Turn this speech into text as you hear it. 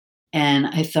And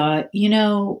I thought,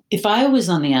 if I was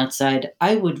on the outside,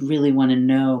 I would really want to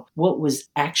know what was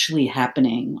actually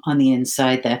happening on the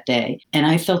inside that day. And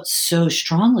I felt so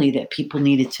strongly that people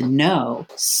needed to know.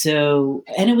 So,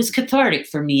 and it was cathartic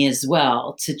for me as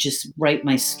well to just write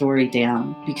my story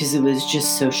down because it was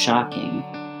just so shocking.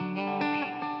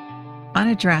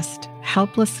 Unaddressed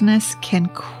helplessness can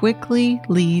quickly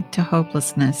lead to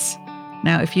hopelessness.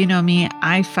 Now, if you know me,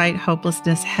 I fight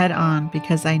hopelessness head on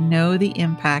because I know the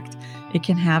impact it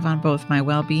can have on both my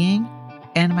well-being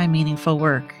and my meaningful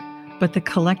work. But the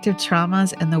collective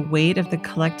traumas and the weight of the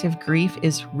collective grief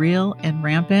is real and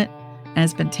rampant and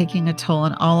has been taking a toll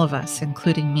on all of us,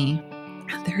 including me.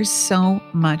 There's so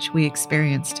much we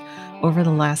experienced over the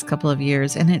last couple of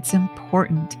years, and it's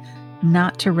important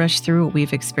not to rush through what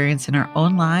we've experienced in our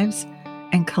own lives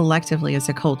and collectively as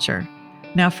a culture.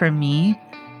 Now, for me,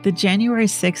 the January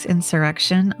 6th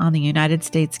insurrection on the United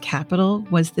States Capitol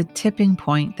was the tipping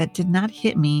point that did not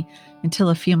hit me until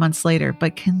a few months later,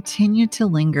 but continued to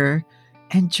linger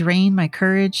and drain my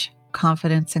courage,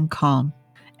 confidence, and calm.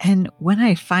 And when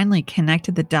I finally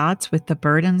connected the dots with the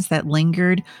burdens that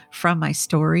lingered from my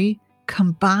story,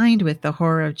 combined with the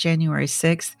horror of January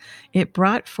 6th, it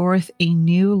brought forth a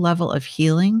new level of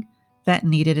healing that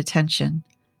needed attention.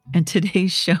 And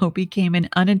today's show became an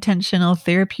unintentional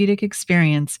therapeutic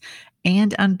experience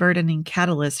and unburdening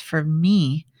catalyst for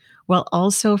me, while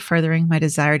also furthering my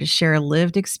desire to share a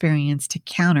lived experience to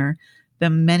counter the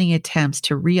many attempts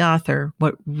to reauthor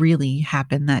what really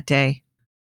happened that day.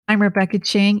 I'm Rebecca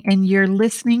Ching, and you're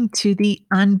listening to The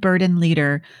Unburdened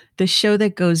Leader, the show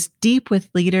that goes deep with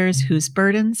leaders whose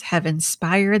burdens have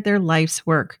inspired their life's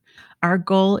work. Our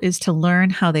goal is to learn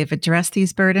how they've addressed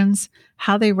these burdens,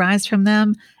 how they rise from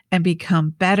them, and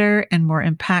become better and more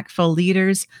impactful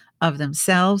leaders of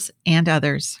themselves and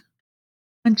others.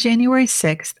 On January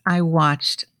 6th, I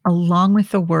watched, along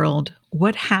with the world,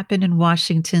 what happened in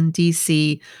Washington,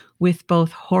 D.C., with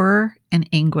both horror and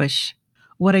anguish.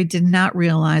 What I did not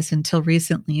realize until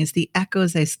recently is the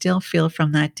echoes I still feel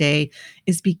from that day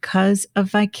is because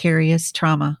of vicarious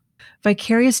trauma.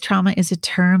 Vicarious trauma is a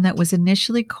term that was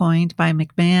initially coined by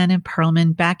McMahon and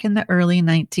Perlman back in the early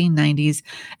 1990s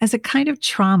as a kind of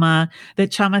trauma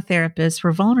that trauma therapists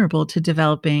were vulnerable to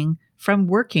developing from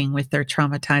working with their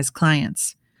traumatized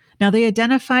clients. Now, they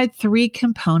identified three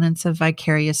components of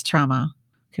vicarious trauma.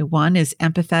 Okay, one is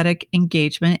empathetic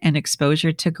engagement and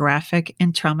exposure to graphic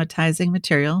and traumatizing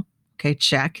material. Okay,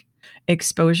 check.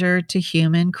 Exposure to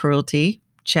human cruelty.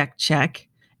 Check, check.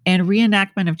 And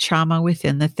reenactment of trauma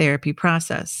within the therapy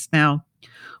process. Now,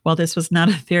 while this was not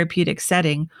a therapeutic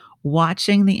setting,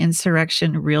 watching the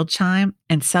insurrection real time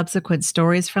and subsequent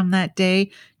stories from that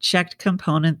day checked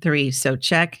component three. So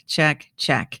check, check,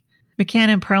 check. McCann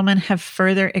and Perlman have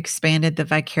further expanded the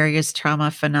vicarious trauma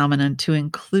phenomenon to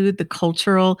include the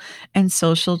cultural and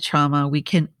social trauma we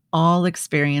can all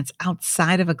experience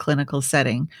outside of a clinical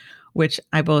setting, which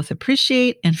I both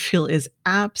appreciate and feel is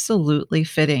absolutely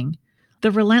fitting. The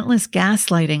relentless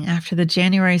gaslighting after the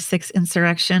January 6th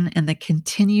insurrection and the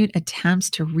continued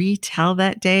attempts to retell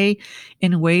that day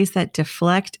in ways that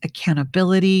deflect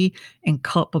accountability and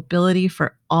culpability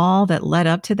for all that led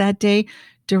up to that day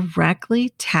directly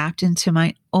tapped into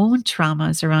my own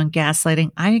traumas around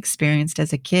gaslighting I experienced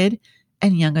as a kid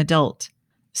and young adult.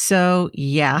 So,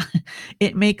 yeah,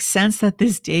 it makes sense that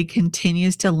this day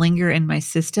continues to linger in my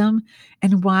system.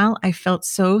 And while I felt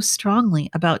so strongly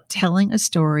about telling a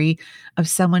story of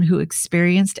someone who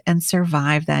experienced and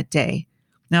survived that day,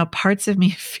 now parts of me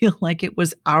feel like it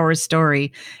was our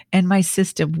story and my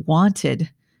system wanted,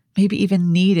 maybe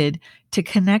even needed, to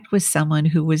connect with someone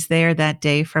who was there that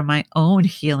day for my own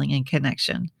healing and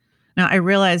connection. Now, I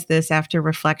realized this after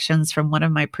reflections from one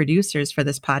of my producers for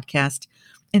this podcast,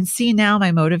 and see now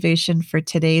my motivation for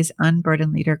today's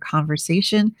Unburdened Leader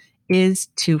conversation is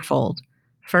twofold.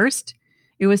 First,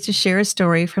 it was to share a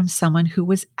story from someone who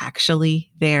was actually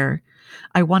there.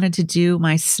 I wanted to do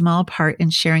my small part in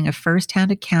sharing a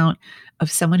firsthand account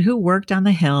of someone who worked on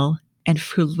the Hill and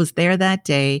who was there that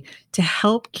day to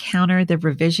help counter the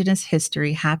revisionist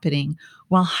history happening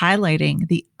while highlighting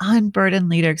the unburdened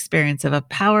leader experience of a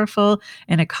powerful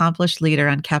and accomplished leader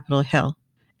on Capitol Hill.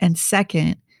 And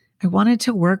second, I wanted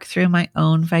to work through my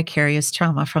own vicarious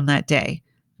trauma from that day.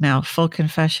 Now, full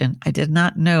confession, I did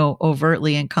not know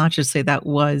overtly and consciously that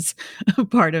was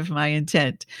part of my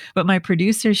intent. But my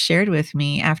producer shared with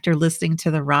me after listening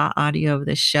to the raw audio of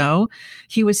the show,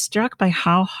 he was struck by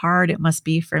how hard it must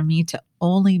be for me to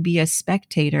only be a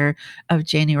spectator of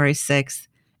January 6th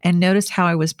and noticed how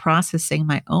I was processing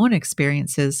my own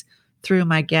experiences through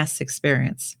my guest's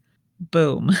experience.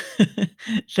 Boom.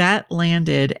 That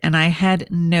landed, and I had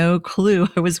no clue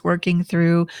I was working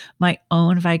through my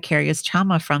own vicarious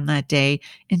trauma from that day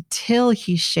until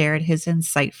he shared his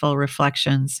insightful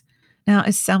reflections. Now,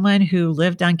 as someone who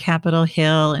lived on Capitol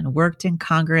Hill and worked in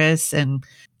Congress, and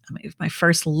my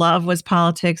first love was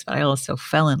politics, but I also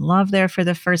fell in love there for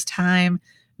the first time,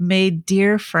 made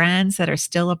dear friends that are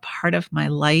still a part of my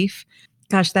life.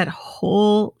 Gosh, that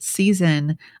whole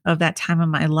season of that time of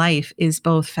my life is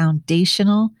both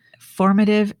foundational,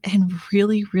 formative, and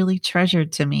really, really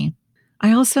treasured to me.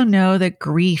 I also know that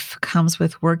grief comes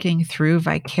with working through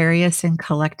vicarious and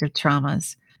collective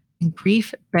traumas. And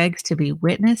grief begs to be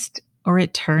witnessed or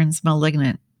it turns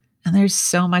malignant. And there's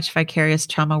so much vicarious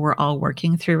trauma we're all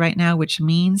working through right now, which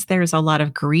means there's a lot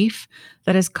of grief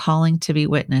that is calling to be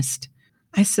witnessed.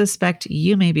 I suspect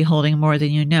you may be holding more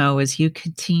than you know as you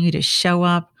continue to show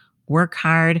up, work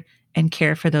hard, and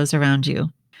care for those around you.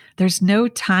 There's no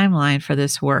timeline for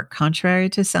this work, contrary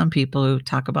to some people who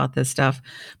talk about this stuff,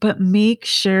 but make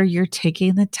sure you're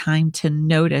taking the time to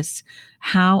notice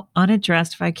how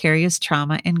unaddressed vicarious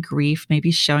trauma and grief may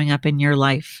be showing up in your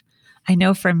life. I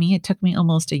know for me, it took me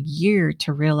almost a year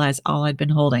to realize all I'd been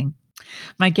holding.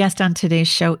 My guest on today's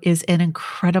show is an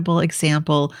incredible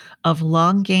example of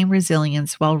long game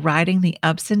resilience while riding the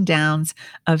ups and downs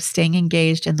of staying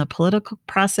engaged in the political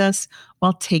process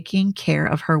while taking care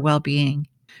of her well being.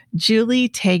 Julie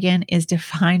Tagen is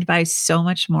defined by so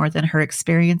much more than her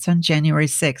experience on January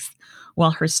 6th.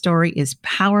 While her story is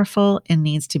powerful and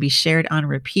needs to be shared on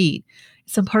repeat,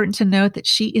 it's important to note that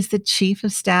she is the chief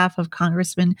of staff of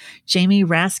Congressman Jamie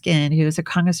Raskin, who is a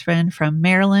congressman from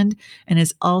Maryland and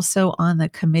is also on the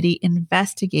committee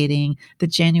investigating the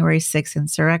January 6th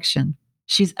insurrection.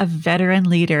 She's a veteran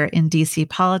leader in DC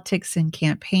politics and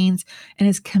campaigns and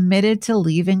is committed to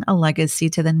leaving a legacy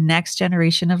to the next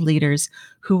generation of leaders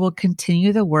who will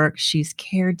continue the work she's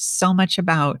cared so much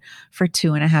about for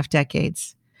 2.5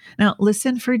 decades. Now,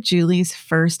 listen for Julie's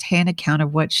firsthand account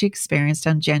of what she experienced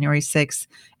on January 6th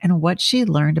and what she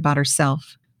learned about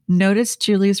herself. Notice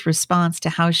Julie's response to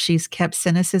how she's kept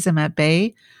cynicism at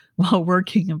bay while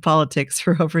working in politics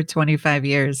for over 25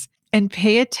 years. And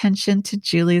pay attention to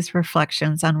Julie's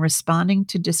reflections on responding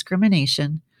to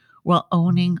discrimination while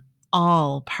owning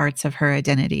all parts of her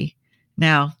identity.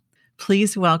 Now,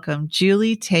 please welcome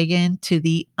Julie Tagen to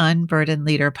the Unburdened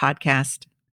Leader podcast.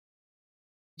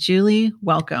 Julie,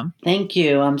 welcome. Thank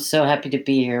you. I'm so happy to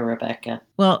be here, Rebecca.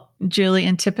 Well, Julie,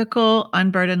 in typical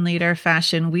Unburdened Leader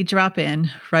fashion, we drop in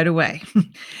right away.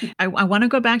 I want to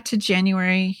go back to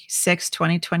January 6,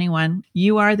 2021.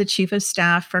 You are the chief of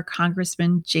staff for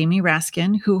Congressman Jamie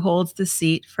Raskin, who holds the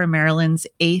seat for Maryland's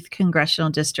 8th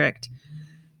congressional district.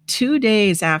 2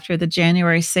 days after the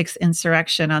January 6th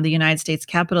insurrection on the United States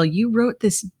Capitol, you wrote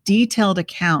this detailed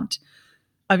account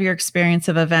of your experience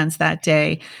of events that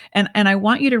day. And I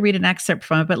want you to read an excerpt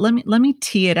from it, but let me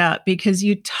tee it up because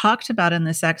you talked about in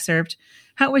this excerpt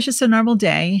how it was just a normal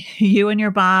day. You and your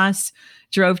boss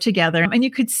drove together and you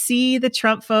could see the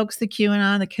Trump folks, the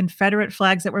QAnon, the Confederate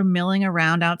flags that were milling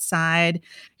around outside.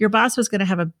 Your boss was going to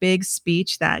have a big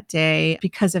speech that day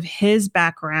because of his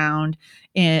background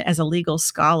as a legal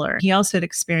scholar. He also had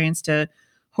experienced a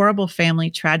horrible family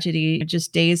tragedy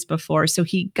just days before. So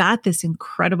he got this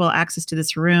incredible access to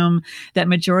this room that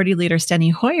Majority Leader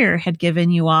Steny Hoyer had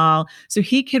given you all so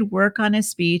he could work on his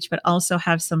speech, but also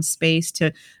have some space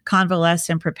to convalesce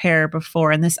and prepare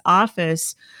before. And this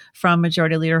office from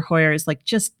Majority Leader Hoyer is like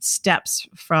just steps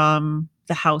from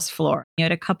the House floor. You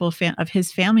had a couple of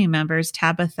his family members,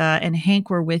 Tabitha and Hank,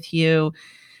 were with you,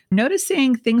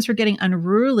 noticing things were getting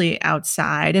unruly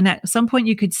outside. And at some point,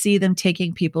 you could see them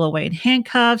taking people away in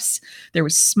handcuffs. There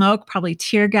was smoke, probably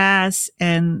tear gas,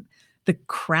 and the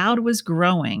crowd was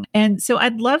growing. And so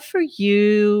I'd love for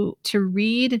you to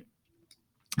read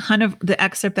kind of the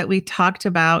excerpt that we talked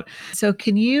about. So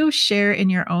can you share in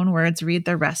your own words, read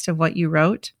the rest of what you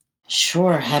wrote?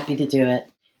 Sure, happy to do it.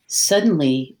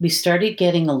 Suddenly, we started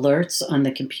getting alerts on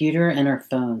the computer and our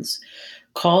phones.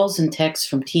 Calls and texts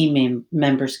from team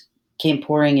members came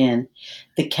pouring in.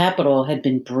 The Capitol had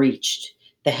been breached.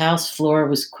 The House floor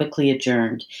was quickly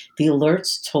adjourned. The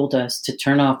alerts told us to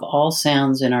turn off all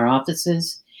sounds in our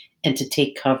offices and to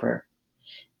take cover.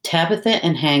 Tabitha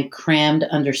and Hank crammed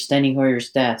under Steny Hoyer's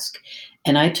desk,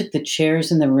 and I took the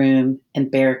chairs in the room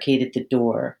and barricaded the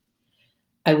door.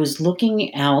 I was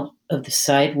looking out of the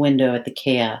side window at the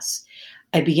chaos.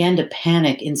 I began to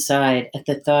panic inside at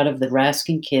the thought of the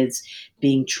Raskin kids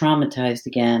being traumatized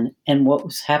again and what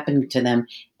was happening to them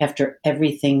after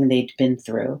everything they'd been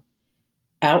through.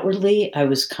 Outwardly, I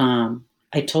was calm.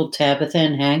 I told Tabitha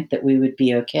and Hank that we would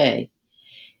be okay.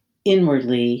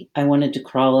 Inwardly, I wanted to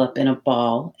crawl up in a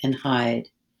ball and hide.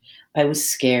 I was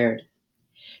scared.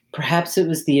 Perhaps it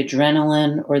was the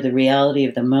adrenaline or the reality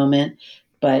of the moment,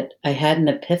 but I had an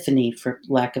epiphany, for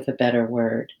lack of a better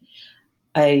word.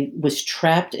 I was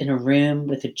trapped in a room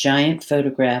with a giant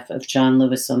photograph of John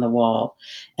Lewis on the wall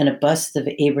and a bust of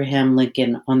Abraham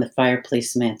Lincoln on the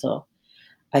fireplace mantel.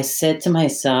 I said to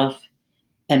myself,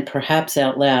 and perhaps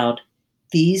out loud,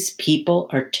 these people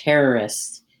are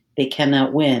terrorists. They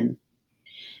cannot win.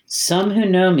 Some who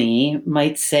know me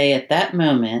might say at that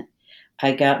moment,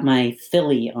 I got my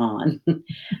Philly on.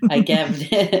 I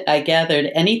gathered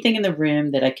anything in the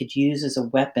room that I could use as a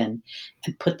weapon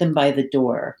and put them by the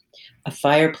door. A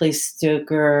fireplace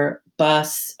stoker,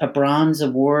 bus, a bronze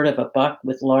award of a buck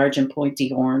with large and pointy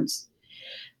horns.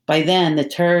 By then, the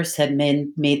terrorists had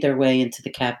made their way into the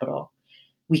Capitol.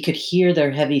 We could hear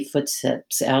their heavy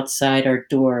footsteps outside our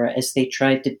door as they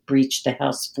tried to breach the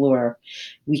House floor.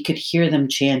 We could hear them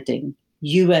chanting,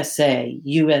 USA,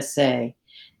 USA,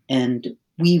 and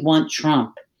we want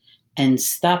Trump, and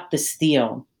stop the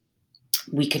steal.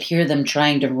 We could hear them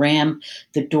trying to ram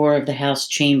the door of the House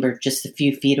chamber just a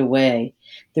few feet away.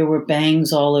 There were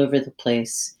bangs all over the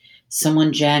place.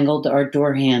 Someone jangled our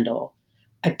door handle.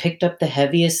 I picked up the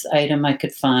heaviest item I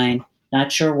could find,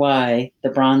 not sure why, the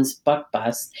bronze buck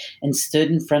bust, and stood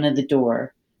in front of the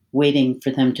door, waiting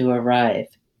for them to arrive.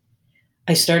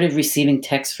 I started receiving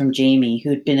texts from Jamie, who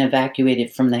had been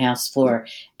evacuated from the house floor,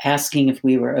 asking if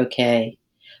we were okay.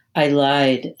 I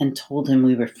lied and told him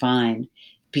we were fine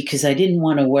because I didn't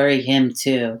want to worry him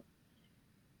too.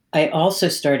 I also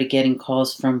started getting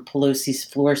calls from Pelosi's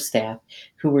floor staff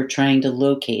who were trying to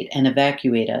locate and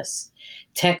evacuate us.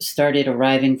 Texts started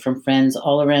arriving from friends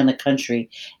all around the country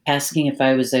asking if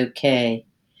I was okay.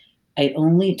 I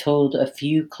only told a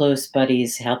few close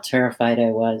buddies how terrified I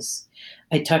was.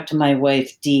 I talked to my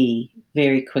wife, Dee,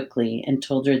 very quickly and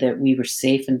told her that we were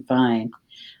safe and fine.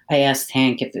 I asked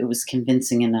Hank if it was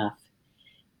convincing enough.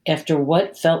 After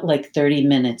what felt like 30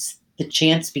 minutes, the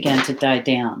chants began to die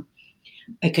down.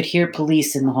 I could hear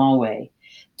police in the hallway.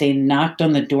 They knocked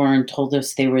on the door and told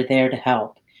us they were there to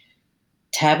help.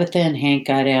 Tabitha and Hank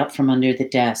got out from under the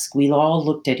desk. We all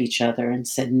looked at each other and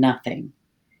said nothing.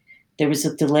 There was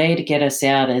a delay to get us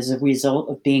out as a result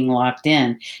of being locked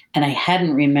in, and I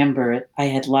hadn't remembered I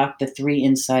had locked the 3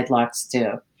 inside locks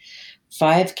too.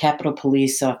 5 Capitol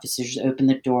Police officers opened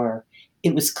the door.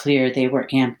 It was clear they were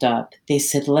amped up. They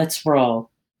said, let's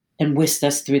roll, and whisked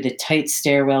us through the tight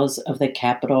stairwells of the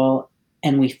Capitol,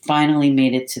 and we finally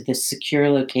made it to the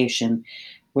secure location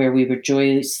where we were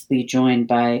joyously joined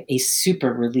by a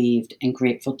super relieved and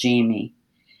grateful Jamie.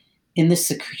 In the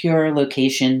secure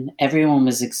location, everyone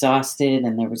was exhausted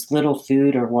and there was little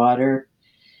food or water.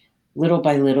 Little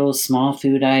by little, small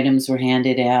food items were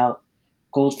handed out: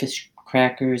 goldfish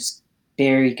crackers,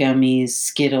 berry gummies,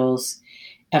 Skittles.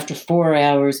 After 4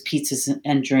 hours, pizzas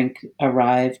and drink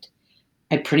arrived.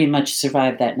 I pretty much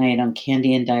survived that night on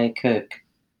candy and Diet Coke.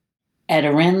 At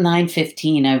around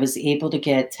 9:15, I was able to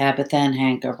get Tabitha and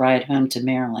Hank a ride home to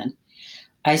Maryland.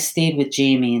 I stayed with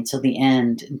Jamie until the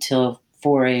end, until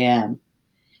 4 a.m.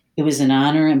 It was an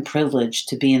honor and privilege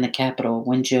to be in the Capitol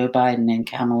when Joe Biden and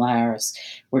Kamala Harris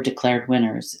were declared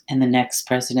winners and the next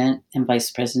president and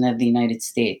vice president of the United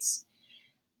States.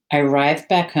 I arrived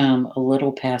back home a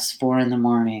little past 4 in the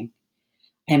morning.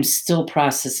 I am still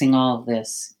processing all of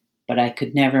this, but I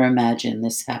could never imagine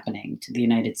this happening to the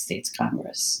United States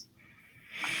Congress.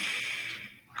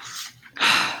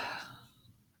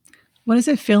 What does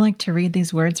it feel like to read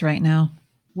these words right now?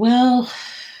 Well,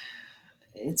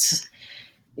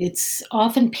 it's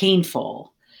often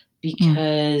painful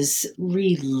because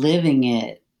reliving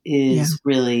it Yeah. is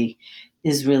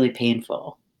really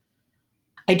painful.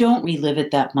 I don't relive it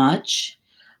that much.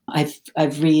 I've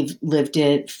relived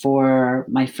it for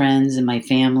my friends and my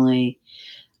family.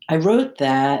 I wrote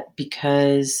that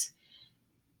because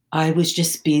I was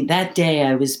just being that day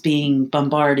I was being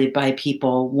bombarded by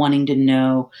people wanting to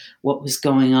know what was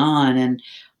going on, and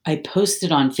I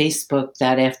posted on Facebook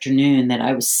that afternoon that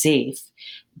I was safe,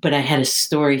 but I had a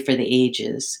story for the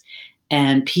ages.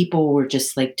 And people were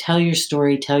just like, tell your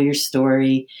story, tell your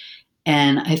story.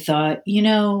 And I thought,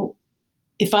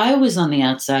 if I was on the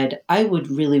outside, I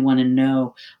would really want to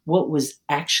know what was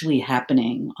actually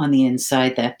happening on the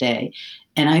inside that day.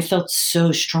 And I felt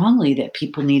so strongly that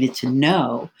people needed to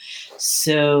know.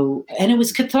 So, and it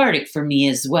was cathartic for me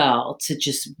as well to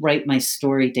just write my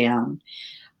story down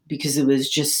because it was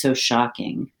just so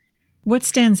shocking. What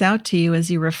stands out to you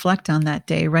as you reflect on that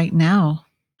day right now?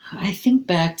 I think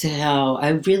back to how I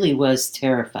really was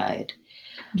terrified.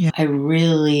 Yeah. I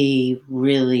really,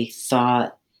 really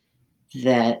thought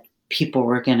that people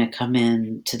were going to come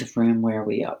in to the room where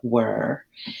we were.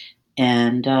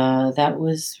 And that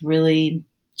was really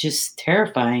just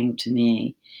terrifying to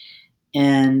me.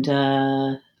 And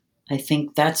I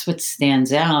think that's what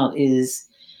stands out is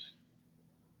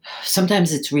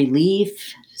sometimes it's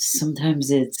relief.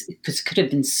 Sometimes it's because it could have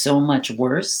been so much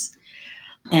worse.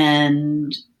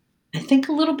 And I think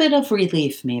a little bit of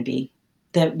relief, maybe,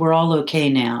 that we're all okay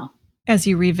now. As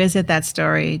you revisit that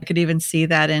story, you could even see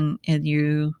that in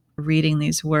you reading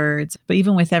these words. But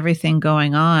even with everything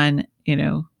going on,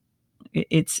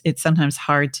 it's sometimes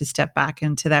hard to step back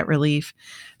into that relief.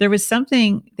 There was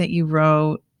something that you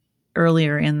wrote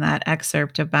earlier in that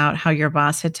excerpt about how your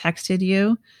boss had texted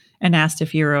you and asked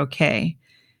if you were okay.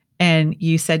 And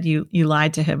you said you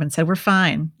lied to him and said, "We're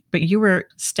fine." But you were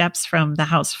steps from the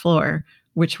House floor,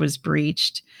 which was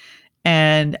breached.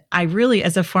 And I really,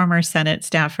 as a former Senate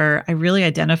staffer, I really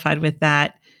identified with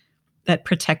that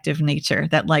protective nature,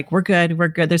 that like, we're good, we're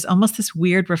good. There's almost this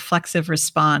weird reflexive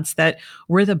response that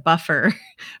we're the buffer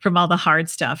from all the hard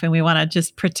stuff and we want to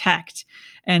just protect.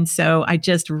 And so I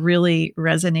just really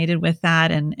resonated with that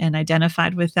and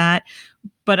identified with that.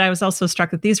 But I was also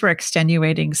struck that these were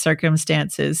extenuating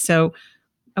circumstances. So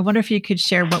I wonder if you could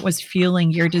share what was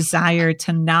fueling your desire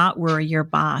to not worry your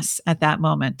boss at that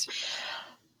moment.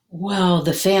 Well,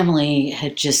 the family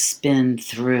had just been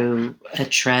through a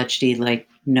tragedy like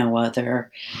no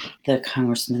other. The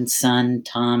congressman's son,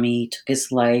 Tommy, took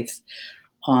his life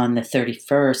on the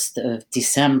 31st of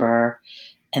December.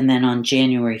 And then on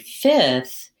January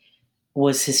 5th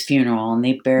was his funeral, and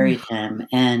they buried Oof. him.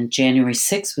 And January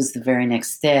 6th was the very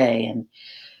next day. And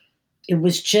it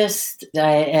was just,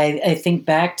 I think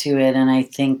back to it, and I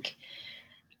think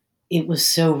it was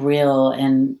so real.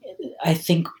 And I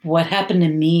think what happened to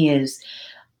me is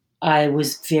I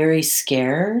was very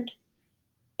scared,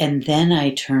 and then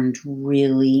I turned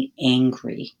really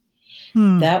angry.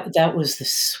 Hmm. That was the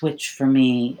switch for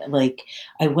me. Like,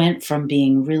 I went from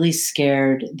being really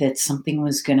scared that something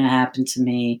was going to happen to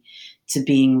me to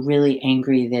being really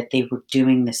angry that they were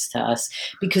doing this to us.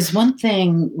 Because one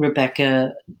thing,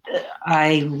 Rebecca,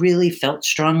 I really felt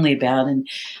strongly about, and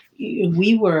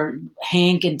we were,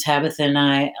 Hank and Tabitha and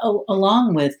I,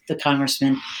 along with the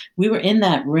congressman, we were in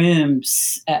that room.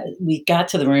 We got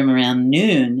to the room around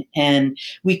noon, and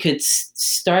we could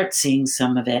start seeing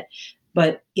some of it,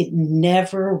 but it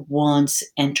never once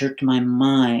entered my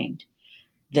mind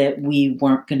that we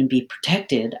weren't going to be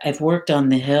protected. I've worked on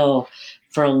the Hill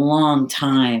for a long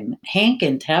time. Hank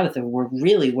and Tabitha were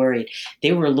really worried.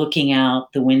 They were looking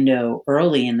out the window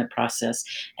early in the process,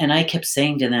 and I kept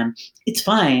saying to them, "It's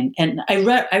fine." And I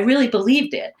really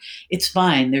believed it. It's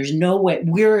fine. There's no way.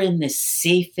 We're in the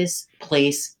safest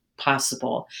place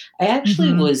possible. I actually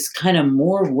Mm-hmm. was kind of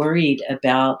more worried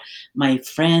about my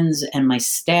friends and my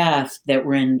staff that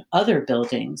were in other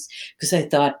buildings, because I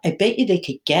thought, I bet you they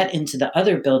could get into the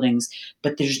other buildings,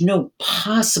 but there's no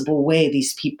possible way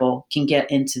these people can get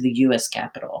into the US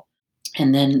Capitol.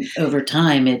 And then over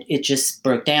time, it just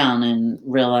broke down and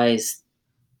realized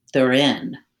they're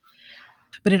in.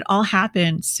 But it all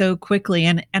happened so quickly.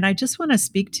 And I just want to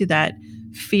speak to that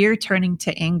fear turning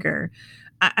to anger.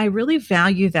 I really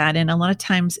value that. And a lot of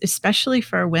times, especially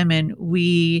for women,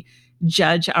 we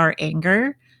judge our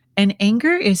anger. And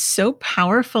anger is so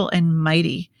powerful and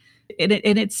mighty. And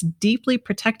it's deeply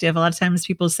protective. A lot of times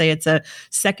people say it's a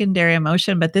secondary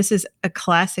emotion, but this is a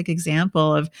classic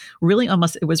example of really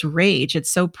almost, it was rage.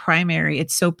 It's so primary,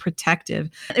 it's so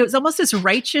protective. It was almost this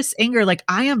righteous anger, like,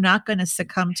 I am not going to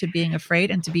succumb to being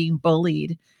afraid and to being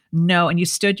bullied. No. And you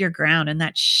stood your ground. And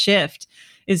that shift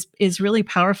is really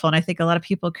powerful. And I think a lot of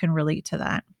people can relate to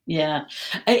that. Yeah.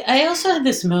 I also had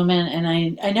this moment, and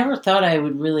I never thought I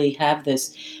would really have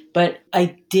this, but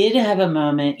I did have a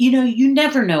moment. You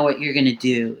never know what you're going to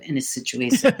do in a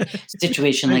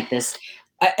situation like this.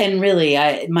 And really,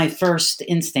 my first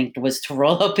instinct was to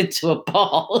roll up into a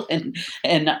ball and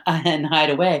hide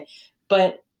away.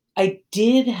 But I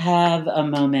did have a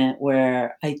moment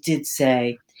where I did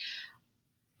say,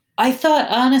 I thought,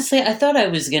 honestly, I thought I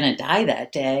was going to die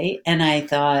that day. And I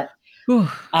thought, Whew.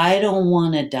 I don't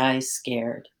want to die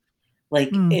scared. Like,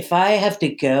 Mm. if I have to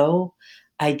go,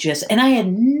 and I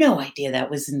had no idea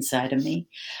that was inside of me.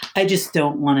 I just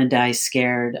don't want to die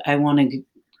scared. I want to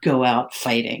go out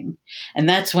fighting. And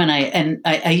that's when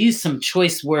I use some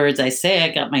choice words. I say I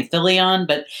got my Philly on,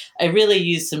 but I really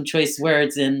use some choice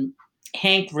words. And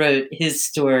Hank wrote his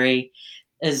story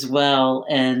as well.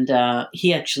 And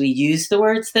he actually used the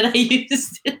words that I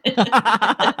used.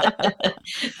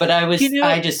 But you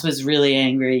I know, just was really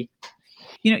angry.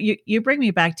 you bring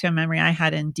me back to a memory I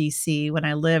had in DC when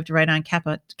I lived right on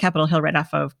Capitol Hill, right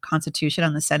off of Constitution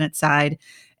on the Senate side.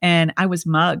 and I was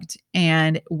mugged.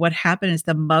 And what happened is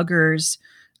the muggers,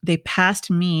 they passed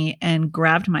me and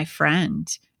grabbed my friend,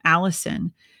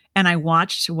 Allison. And I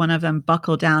watched one of them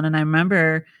buckle down. And I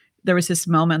remember there was this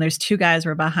moment, there's two guys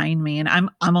were behind me, and I'm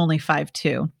only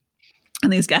 5'2".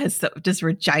 And these guys that just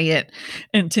were giant,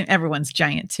 and to everyone's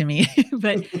giant to me.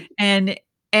 but and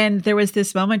and there was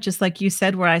this moment, just like you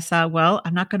said, where I saw, well,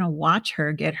 I'm not going to watch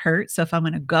her get hurt. So if I'm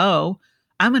going to go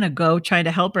try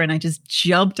to help her. And I just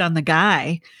jumped on the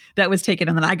guy that was taken.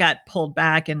 And then I got pulled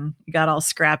back and got all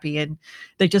scrappy, and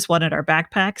they just wanted our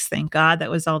backpacks. Thank God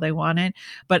that was all they wanted.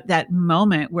 But that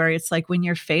moment where it's like, when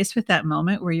you're faced with that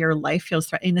moment where your life feels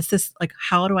threatened, it's this like,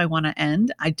 how do I want to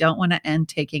end? I don't want to end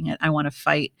taking it. I want to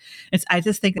fight. I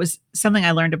just think it was something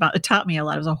I learned about. It taught me a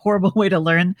lot. It was a horrible way to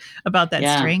learn about that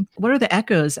Yeah. strength. What are the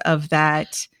echoes of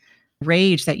that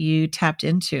rage that you tapped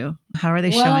into? How are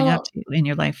they showing up Well, to you in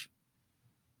your life?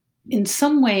 in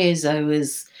some ways,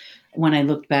 when I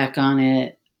look back on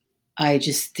it, I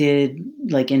just did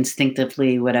like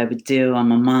instinctively what I would do.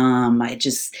 I'm a mom. I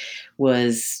just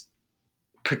was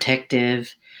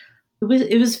protective.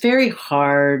 It was very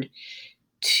hard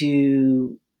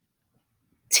to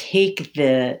take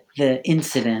the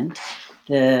incident,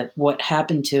 the what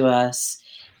happened to us,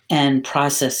 and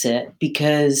process it,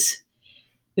 because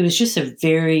it was just a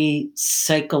very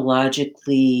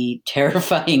psychologically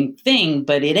terrifying thing,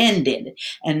 but it ended.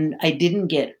 And I didn't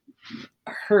get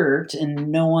hurt,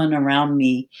 and no one around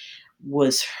me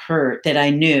was hurt that I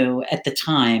knew at the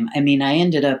time. I mean, I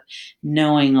ended up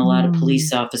knowing a lot of Mm.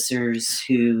 police officers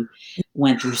who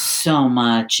went through so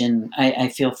much, and I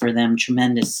feel for them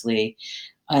tremendously.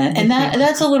 Me And too.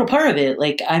 that's a little part of it.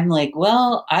 Like, I'm like,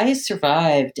 well, I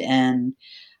survived and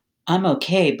I'm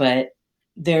okay, but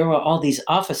there were all these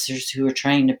officers who were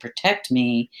trying to protect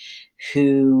me,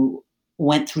 who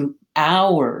went through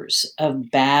hours of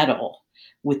battle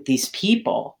with these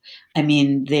people. I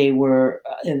mean, they were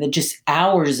just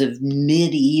hours of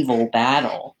medieval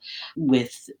battle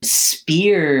with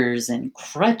spears and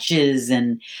crutches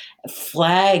and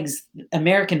flags,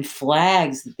 American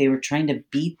flags that they were trying to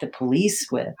beat the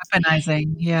police with.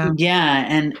 Weaponizing. Yeah.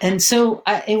 Yeah, and so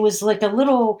it was like a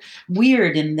little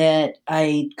weird in that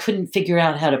I couldn't figure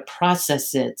out how to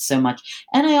process it so much,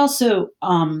 and I also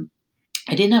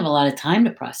I didn't have a lot of time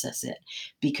to process it,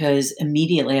 because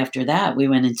immediately after that we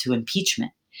went into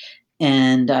impeachment,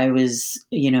 and I was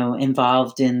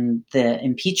involved in the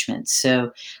impeachment,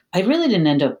 so I really didn't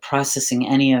end up processing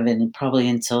any of it probably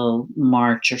until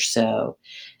March or so,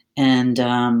 and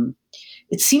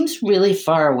it seems really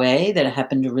far away that it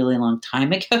happened a really long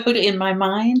time ago in my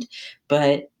mind,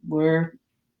 but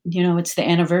it's the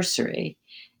anniversary.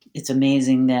 It's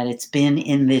amazing that it's been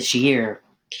in this year.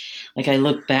 Like, I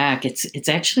look back, it's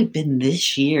actually been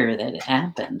this year that it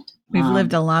happened. We've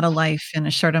lived a lot of life in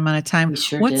a short amount of time. We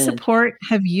sure What did. support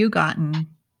have you gotten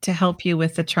to help you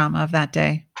with the trauma of that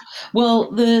day? Well,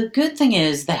 the good thing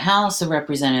is the House of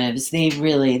Representatives, they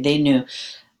knew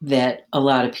that a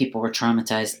lot of people were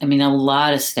traumatized. I mean, a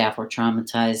lot of staff were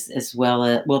traumatized, as well,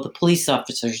 the police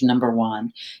officers, number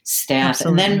one, staff,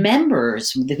 and then Absolutely.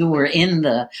 members who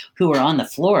were on the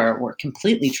floor were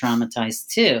completely traumatized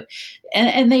too.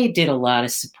 And they did a lot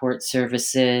of support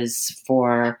services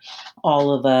for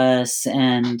all of us.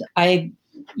 And I,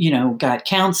 got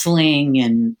counseling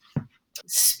and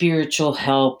spiritual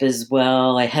help as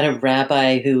well. I had a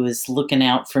rabbi who was looking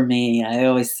out for me. I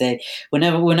always say, when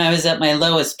I was at my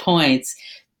lowest points,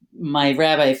 my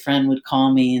rabbi friend would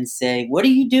call me and say, "What are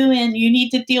you doing? You need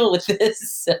to deal with this."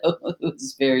 So it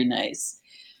was very nice.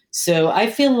 So I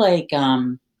feel like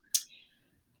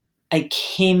I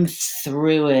came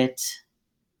through it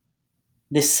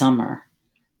this summer.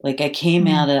 Like, I came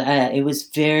Mm. out of it was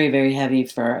very, very heavy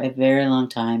for a very long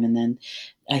time, and then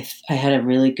I had a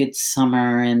really good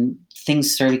summer, and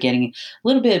things started getting a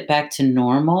little bit back to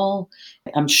normal.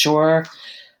 I'm sure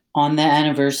on the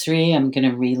anniversary, I'm going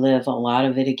to relive a lot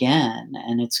of it again,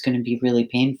 and it's going to be really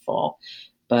painful.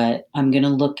 But I'm going to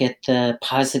look at the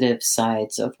positive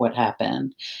sides of what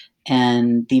happened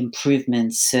and the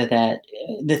improvements, so that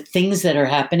the things that are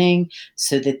happening,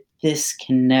 so that this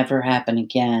can never happen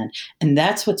again. And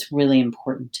that's what's really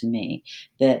important to me,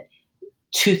 that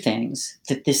two things: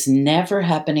 that this never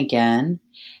happen again,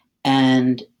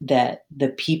 and that the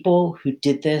people who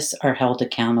did this are held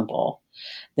accountable,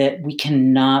 that we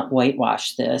cannot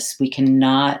whitewash this. We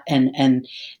cannot. And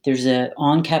there's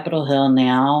on Capitol Hill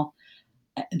now,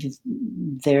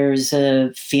 there's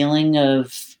a feeling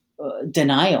of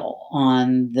denial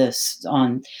on the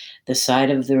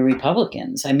side of the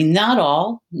Republicans. I mean, not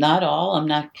all. I'm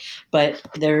not, but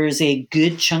there is a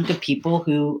good chunk of people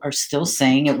who are still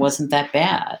saying it wasn't that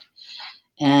bad.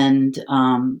 And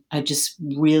I just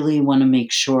really want to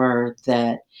make sure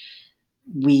that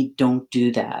we don't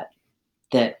do that.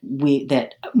 That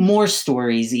more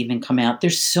stories even come out.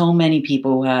 There's so many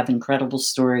people who have incredible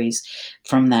stories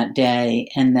from that day,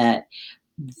 and that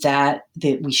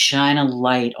we shine a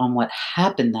light on what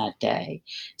happened that day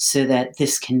so that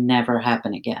this can never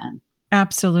happen again.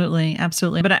 Absolutely,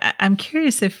 absolutely. But I'm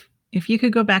curious if you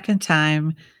could go back in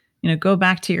time, go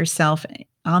back to yourself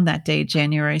on that day,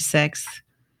 January 6th,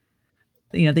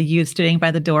 the youth standing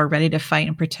by the door, ready to fight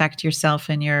and protect yourself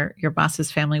and your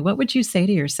boss's family. What would you say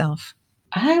to yourself?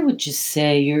 I would just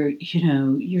say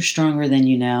you're stronger than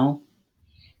you know.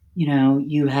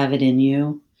 You have it in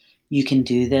you. You can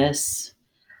do this.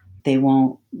 They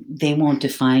won't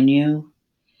define you.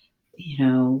 You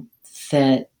know,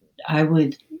 that I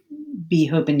would be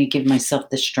hoping to give myself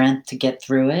the strength to get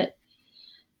through it.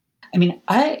 I mean,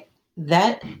 I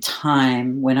that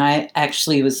time when I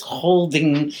actually was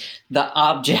holding the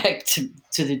object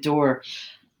to the door,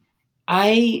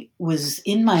 I was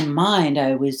in my mind,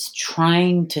 I was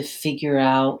trying to figure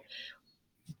out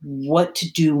what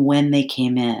to do when they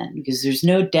came in, because there's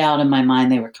no doubt in my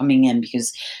mind they were coming in,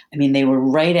 because I mean they were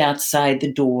right outside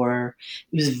the door.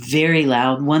 It was very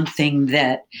loud. One thing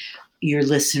that your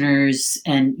listeners,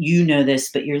 and you know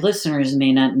this, but your listeners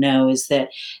may not know, is that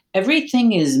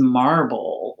everything is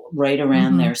marble right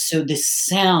around Hmm. there. So the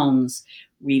sounds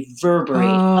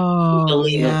reverberate Oh, yeah.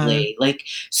 unbelievably. Like,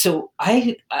 so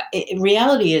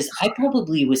reality is, I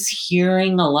probably was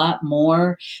hearing a lot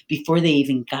more before they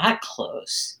even got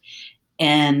close.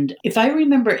 And if I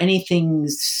remember anything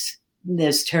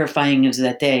as terrifying as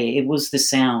that day, it was the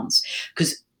sounds,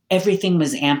 because everything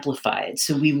was amplified.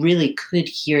 So we really could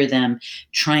hear them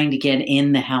trying to get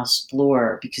in the house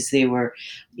floor, because they were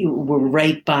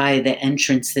right by the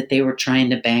entrance that they were trying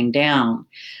to bang down,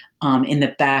 in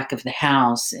the back of the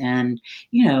house. And,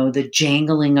 the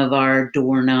jangling of our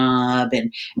doorknob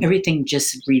and everything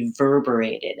just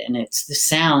reverberated. And it's the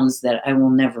sounds that I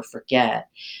will never forget.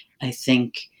 I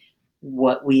think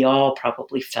what we all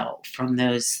probably felt from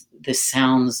the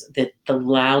sounds, that the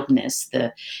loudness,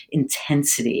 the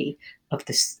intensity of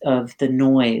the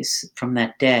noise from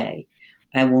that day,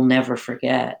 I will never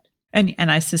forget. And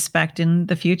I suspect in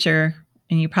the future,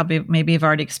 and you probably maybe have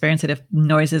already experienced it, if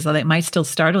noises that might still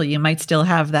startle you, might still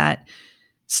have that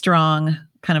strong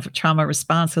kind of trauma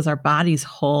response because our bodies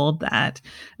hold that.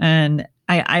 And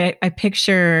I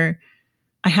picture,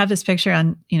 I have this picture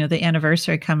on, the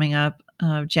anniversary coming up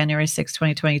of January 6th,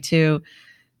 2022,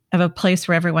 of a place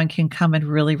where everyone can come and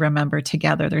really remember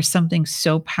together. There's something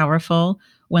so powerful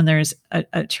when there's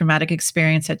a traumatic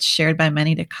experience that's shared by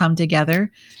many, to come together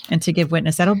and to give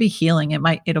witness. That'll be healing.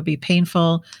 It'll be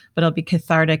painful, but it'll be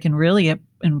cathartic and really an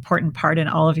important part in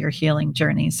all of your healing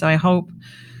journey. So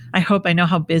I know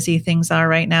how busy things are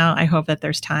right now. I hope that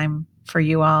there's time for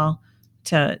you all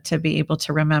to be able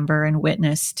to remember and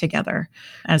witness together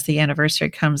as the anniversary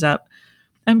comes up.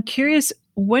 I'm curious,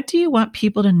 what do you want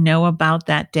people to know about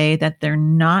that day that they're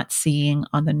not seeing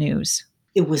on the news?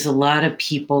 It was a lot of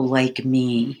people like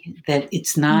me, that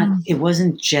Mm. it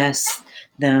wasn't just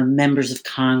the members of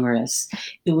Congress.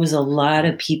 It was a lot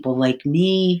of people like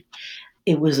me.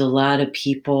 It was a lot of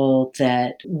people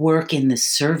that work in the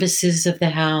services of the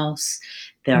house.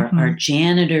 There are Hmm.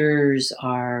 janitors,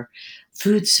 our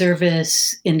food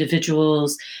service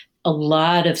individuals, a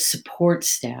lot of support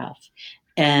staff,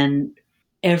 and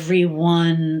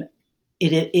everyone.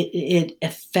 It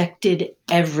affected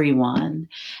everyone,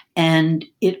 and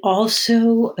it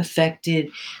also affected.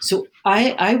 So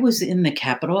I was in the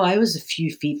Capitol. I was a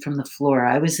few feet from the floor.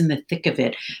 I was in the thick of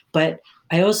it, but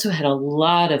I also had a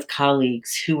lot of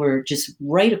colleagues who were just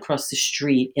right across the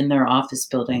street in their office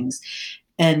buildings,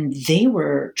 and they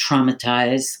were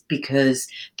traumatized because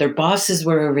their bosses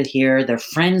were over here, their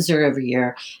friends are over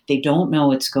here, they don't know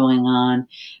what's going on.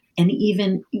 And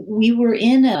even we were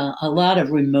in a lot of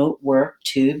remote work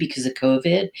too because of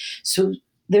COVID. So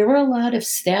there were a lot of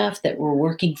staff that were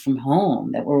working from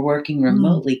home, that were working Mm.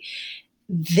 remotely.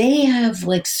 They have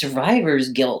like survivor's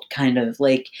guilt, kind of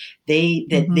like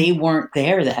Hmm. they weren't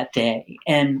there that day.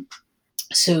 And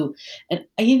so, and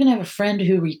I even have a friend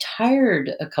who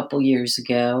retired a couple years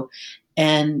ago,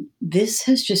 and this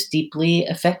has just deeply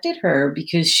affected her,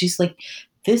 because she's like,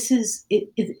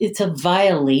 it's a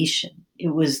violation.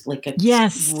 It was like a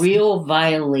Yes. real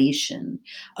violation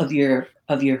of your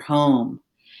home,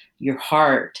 your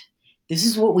heart. This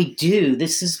is what we do.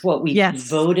 This is what we Yes.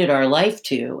 devoted our life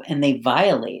to, and they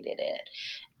violated it.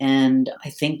 And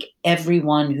I think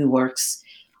everyone who works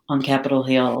on Capitol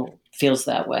Hill feels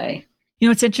that way.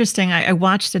 It's interesting. I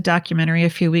watched a documentary a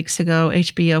few weeks ago,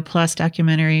 HBO Plus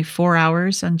documentary, 4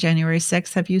 hours on January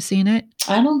 6th. Have you seen it?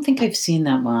 I don't think I've seen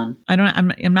that one.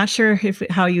 I'm not sure if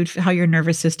how your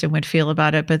nervous system would feel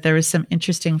about it, but there was some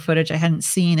interesting footage I hadn't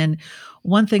seen. And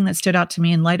one thing that stood out to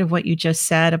me in light of what you just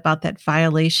said about that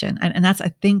violation, and that's,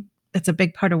 I think that's a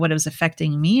big part of what was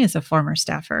affecting me as a former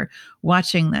staffer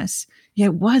watching this. Yeah,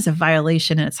 it was a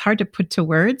violation and it's hard to put to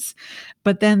words.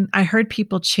 But then I heard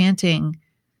people chanting,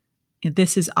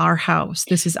 "This is our house.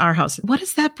 This is our house." What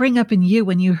does that bring up in you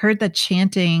when you heard that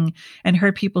chanting and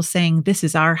heard people saying, "This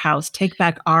is our house. Take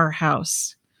back our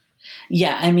house"?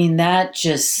 Yeah, I mean that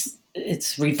just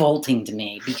it's revolting to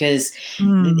me because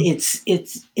Mm,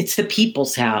 it's the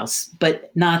people's house,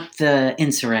 but not the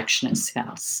insurrectionists'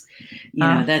 house.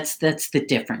 ah, That's the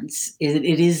difference.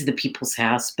 It is the people's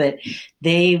house, but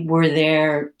they were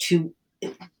there to.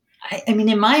 I mean,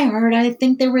 in my heart, I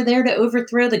think they were there to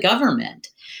overthrow the government.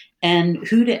 And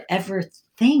who to ever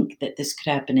think that this could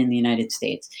happen in the United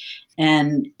States?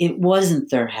 And it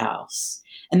wasn't their house.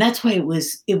 And that's why it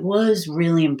was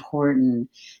really important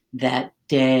that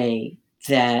day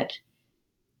that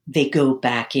they go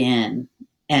back in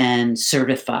and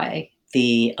certify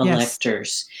the yes.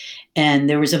 electors. And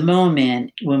there was a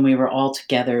moment when we were all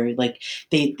together, like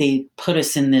they put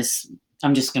us in this,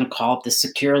 I'm just going to call it the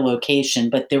secure location,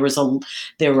 but there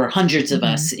were hundreds of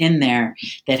us Mhm. in there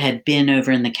that had been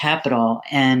over in the Capitol.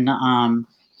 And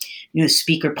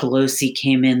Speaker Pelosi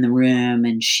came in the room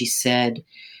and she said,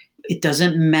 "It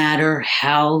doesn't matter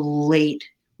how late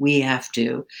we have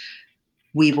to,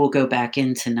 we will go back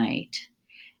in tonight."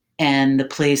 And the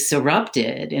place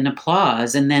erupted in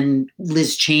applause. And then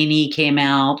Liz Cheney came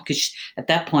out because at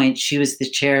that point she was the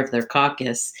chair of their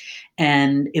caucus,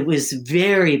 and it was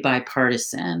very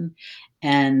bipartisan.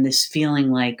 And this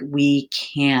feeling like we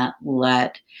can't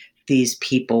let these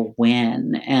people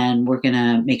win, and we're going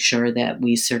to make sure that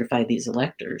we certify these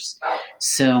electors.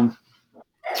 So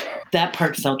that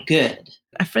part felt good.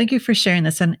 Thank you for sharing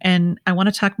this. And I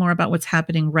want to talk more about what's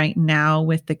happening right now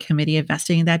with the committee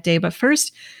investigating that day. But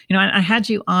first, I had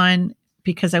you on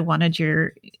because I wanted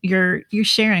your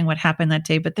sharing what happened that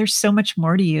day. But there's so much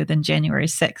more to you than January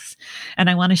 6th. And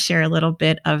I want to share a little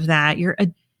bit of that. You're a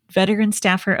veteran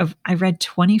staffer of, I read,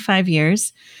 25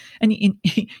 years, and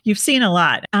you've seen a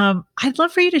lot. I'd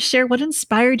love for you to share what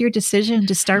inspired your decision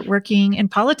to start working in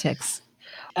politics.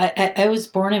 I was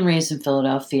born and raised in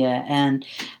Philadelphia, and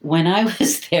when I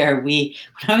was there, when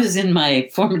I was in my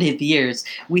formative years,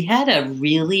 we had a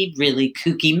really, really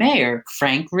kooky mayor,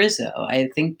 Frank Rizzo. I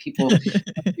think people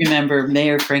remember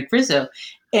Mayor Frank Rizzo.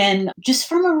 And just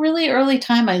from a really early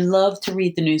time, I loved to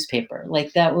read the newspaper.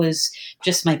 Like that was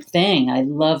just my thing. I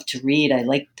loved to read.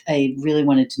 I really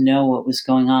wanted to know what was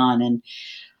going on, and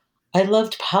I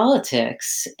loved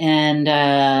politics. And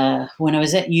when I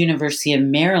was at University of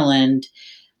Maryland,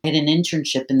 I had an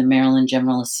internship in the Maryland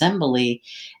General Assembly.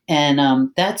 And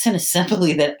that's an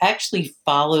assembly that actually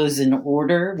follows an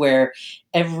order where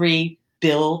every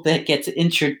bill that gets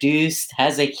introduced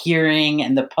has a hearing,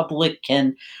 and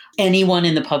anyone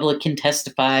in the public can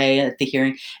testify at the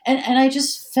hearing. And I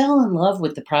just fell in love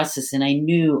with the process. And I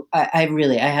knew I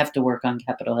have to work on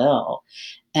Capitol Hill.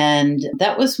 And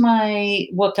that was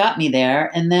what got me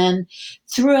there. And then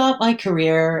throughout my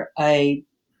career, I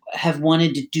have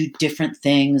wanted to do different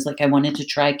things. Like I wanted to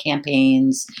try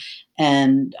campaigns,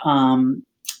 and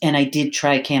and I did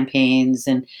try campaigns,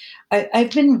 and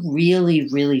I've been really,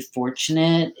 really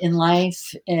fortunate in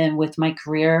life and with my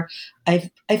career. I've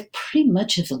pretty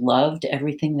much have loved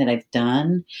everything that I've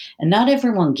done, and not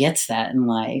everyone gets that in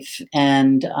life.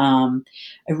 And I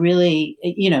really,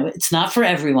 it's not for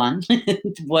everyone.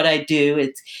 What I do,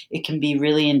 it can be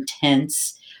really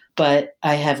intense, but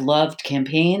I have loved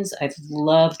campaigns. I've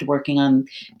loved working on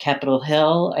Capitol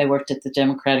Hill. I worked at the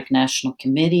Democratic National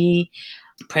Committee,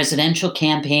 presidential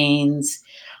campaigns,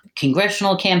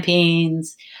 congressional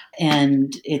campaigns.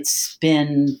 And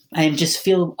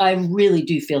I really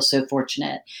do feel so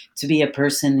fortunate to be a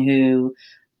person who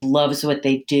loves what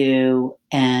they do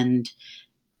and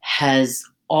has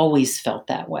always felt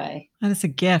that way. That is a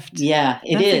gift. Yeah,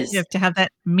 it That's a is. gift to have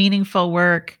that meaningful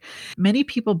work. Many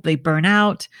people, they burn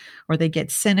out or they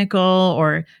get cynical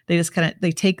or they just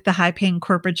they take the high paying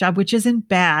corporate job, which isn't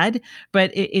bad,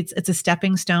 but it's a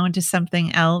stepping stone to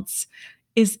something else.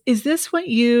 Is this what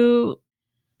you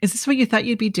thought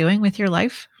you'd be doing with your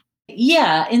life?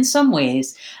 Yeah, in some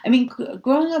ways. I mean,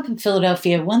 growing up in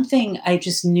Philadelphia, one thing I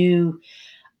knew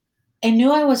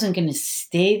I wasn't going to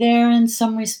stay there in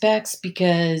some respects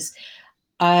because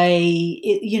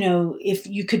if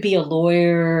you could be a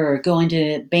lawyer or go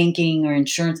into banking or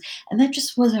insurance, and that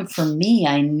just wasn't for me.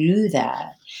 I knew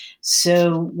that.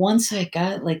 So once I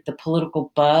got like the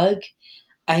political bug,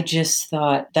 I just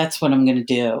thought that's what I'm going to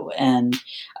do. And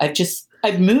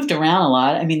I've moved around a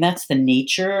lot. I mean, that's the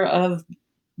nature of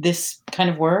this kind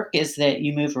of work, is that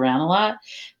you move around a lot,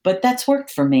 but that's worked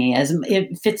for me as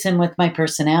it fits in with my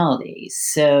personality.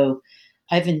 So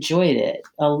I've enjoyed it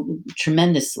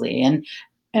tremendously.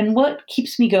 And what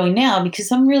keeps me going now,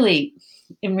 because I'm really,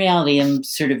 in reality, I'm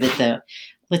sort of at the,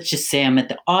 let's just say I'm at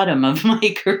the autumn of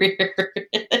my career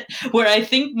where I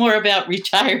think more about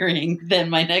retiring than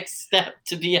my next step,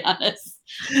 to be honest.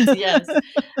 Yes.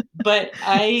 But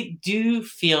I do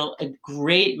feel a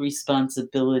great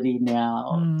responsibility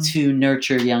now Mm. to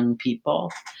nurture young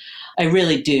people. I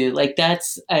really do. Like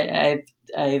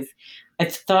I've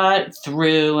I've thought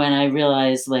through, and I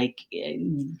realize, like,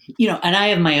 and I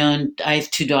have my own. I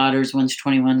have two daughters. One's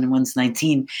 21 and one's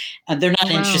 19. They're Oh,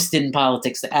 not wow. interested in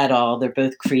politics at all. They're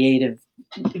both creative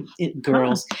Huh.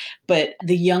 girls. But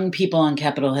the young people on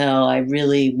Capitol Hill, I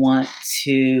really want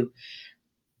to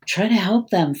try to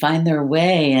help them find their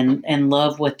way and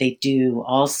love what they do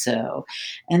also.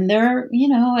 And they're,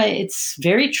 it's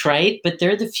very trite, but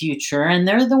they're the future, and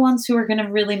they're the ones who are going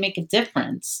to really make a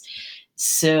difference.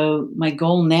 So my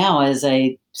goal now, as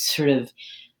I sort of,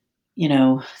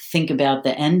 think about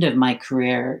the end of my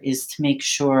career, is to make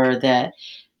sure that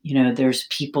there's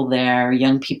people there,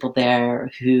 young people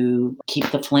there, who keep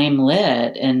the flame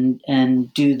lit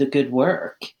and do the good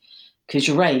work. Because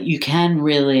you're right, you can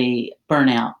really burn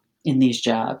out in these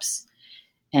jobs,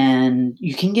 and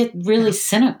you can get really Yeah.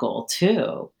 cynical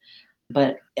too.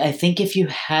 But I think if you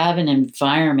have an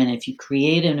environment, if you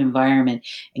create an environment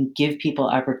and give people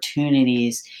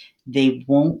opportunities, they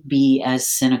won't be as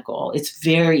cynical. It's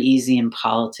very easy in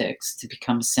politics to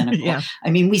become cynical. Yeah. I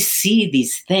mean, we see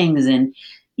these things, and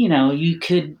you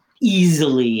could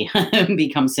easily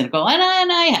become cynical, and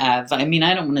I have. I mean,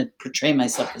 I don't want to portray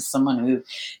myself as someone who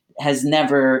has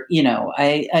never,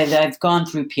 I've gone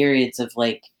through periods of,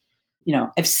 like,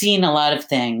 I've seen a lot of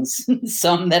things,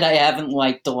 some that I haven't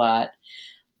liked a lot,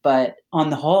 but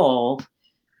on the whole,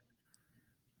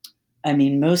 I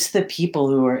mean, most of the people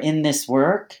who are in this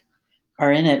work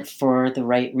are in it for the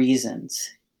right reasons.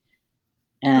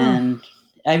 Oh, And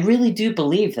I really do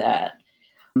believe that.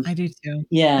 I do too. I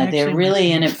Yeah, they're actually really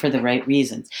really in do. it for the right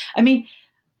reasons. I mean,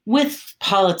 with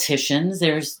politicians,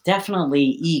 there's definitely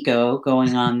ego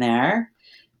going on there,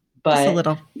 Just a but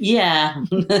little. yeah.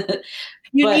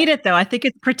 You need But it though. I think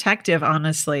it's protective,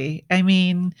 honestly. I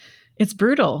mean, it's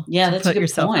brutal yeah, to that's a put good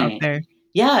yourself out point. there.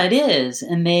 Yeah, it is.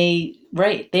 And they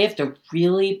have to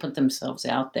really put themselves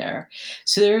out there.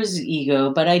 So there's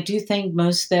ego, but I do think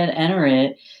most that enter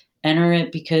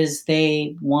it because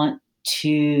they want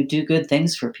to do good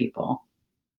things for people.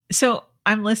 So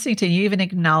I'm listening to you even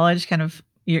acknowledge kind of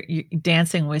you're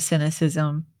dancing with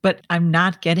cynicism, but I'm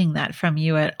not getting that from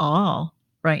you at all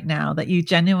right now, that you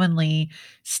genuinely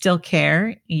still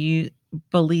care. You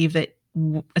believe that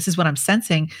this is what I'm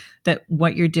sensing, that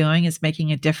what you're doing is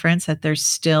making a difference, that there's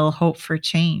still hope for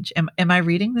change. Am I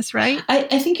reading this right?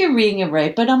 I think you're reading it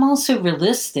right, but I'm also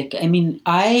realistic. I mean,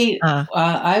 Uh,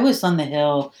 I was on the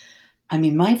Hill. I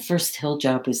mean, my first Hill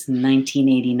job was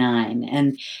 1989,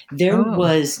 and there oh,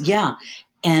 was, yeah,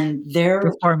 and there,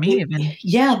 before me it, even.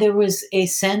 yeah, there was a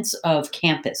sense of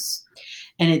campus,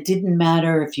 and it didn't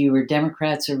matter if you were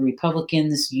Democrats or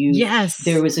Republicans. There Yes.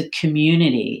 was a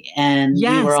community, and we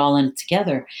were Yes. all in it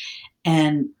together.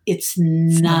 And it's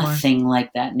It's no more. nothing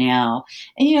like that now.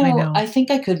 And I know. I think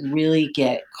I could really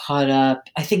get caught up.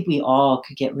 I think we all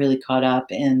could get really caught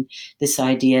up in this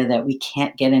idea that we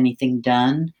can't get anything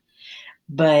done.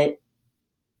 But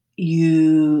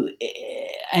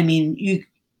I mean,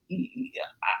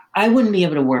 I wouldn't be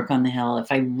able to work on the Hill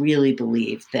if I really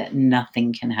believed that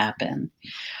nothing can happen.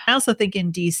 I also think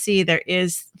in DC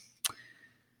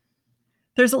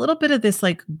there's a little bit of this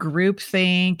like group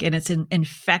think, and it's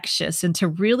infectious, and to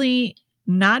really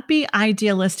not be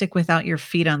idealistic without your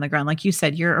feet on the ground. Like you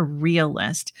said, you're a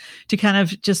realist, to kind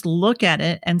of just look at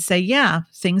it and say, yeah,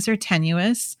 things are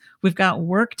tenuous. We've got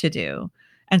work to do.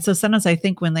 And so sometimes I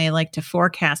think when they like to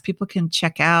forecast, people can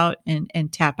check out and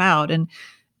tap out. And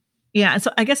yeah, so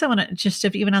I guess I want to just,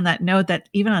 if even on that note, that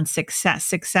even on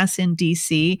success in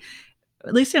DC,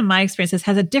 at least in my experiences,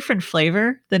 has a different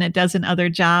flavor than it does in other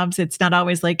jobs. It's not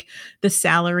always like the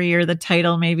salary or the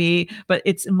title, maybe, but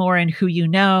it's more in who you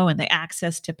know and the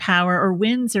access to power or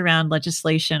wins around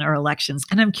legislation or elections.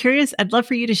 And I'm curious, I'd love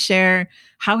for you to share,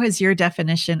 how has your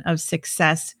definition of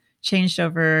success changed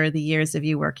over the years of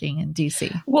you working in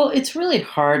DC? Well, it's really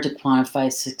hard to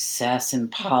quantify success in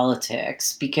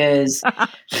politics because,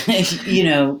 you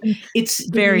know,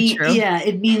 Very true.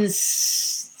 it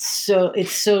means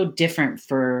it's so different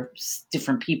for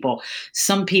different people.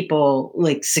 Some people,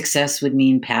 like, success would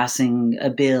mean passing a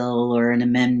bill or an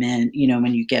amendment,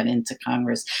 when you get into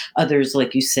Congress. Others,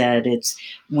 like you said, it's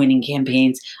winning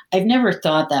campaigns. I've never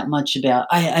thought that much about,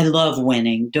 I love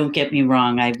winning. Don't get me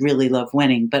wrong. I really love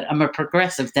winning, but I'm a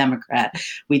progressive Democrat.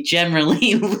 We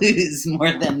generally lose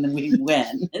more than we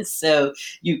win. So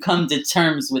you come to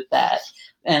terms with that.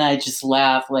 And I just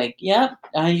laugh like, yep,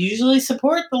 I usually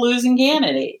support the losing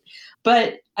candidate.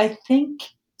 But I think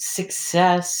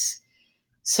success,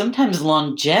 sometimes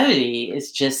longevity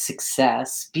is just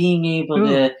success. Being able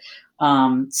Ooh.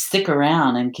 to stick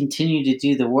around and continue to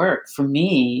do the work. For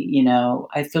me,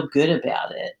 I feel good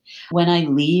about it. When I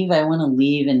leave, I want to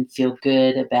leave and feel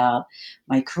good about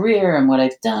my career and what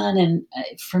I've done. And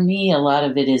for me, a lot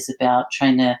of it is about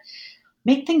trying to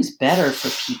make things better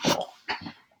for people.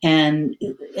 And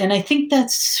I think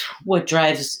that's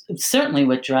certainly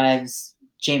what drives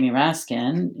Jamie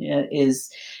Raskin,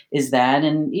 is that.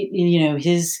 And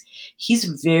he's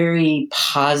a very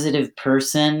positive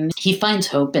person. He finds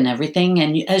hope in everything,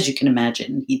 and as you can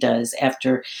imagine, he does,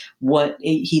 after what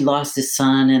he lost his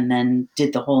son and then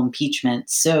did the whole impeachment.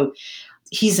 So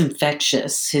he's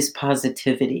infectious. His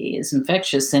positivity is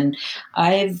infectious, and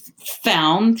I've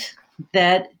found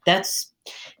that that's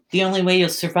the only way you'll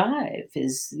survive.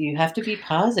 Is you have to be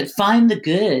positive. Find the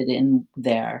good in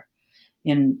there,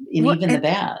 in What? even the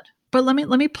bad. But let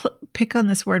me pick on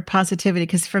this word positivity,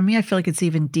 because for me, I feel like it's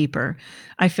even deeper.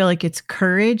 I feel like it's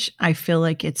courage. I feel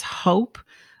like it's hope.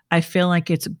 I feel like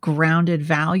it's grounded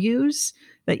values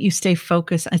that you stay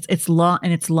focused. It's long,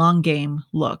 and it's long game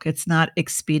look. It's not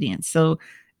expedient. So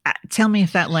tell me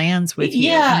if that lands with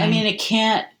you. I Yeah, I mean, mean, it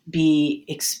can't be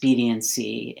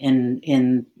expediency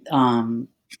in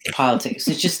politics.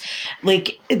 It's just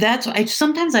like that's. I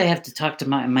sometimes I have to talk to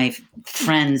my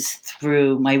friends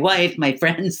through my wife, my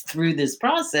friends through this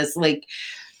process. Like,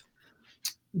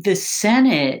 the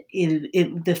Senate,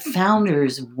 the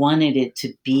founders wanted it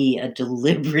to be a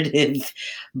deliberative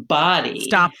body.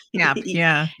 stop. Yeah.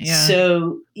 Yeah. Yeah.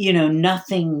 So,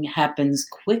 nothing happens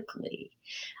quickly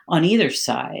on either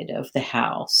side of the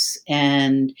house.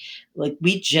 And like,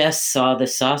 we just saw the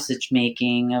sausage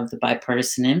making of the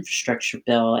bipartisan infrastructure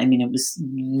bill. I mean, it was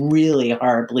really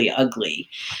horribly ugly.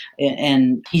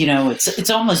 And, it's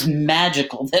almost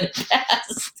magical that it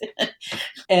passed.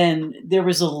 And there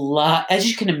was a lot, as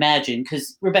you can imagine,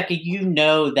 because Rebecca,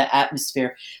 the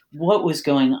atmosphere, what was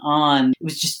going on. It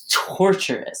was just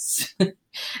torturous.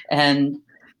 And,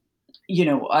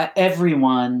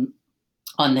 everyone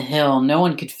on the Hill, no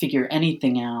one could figure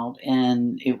anything out.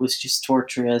 And it was just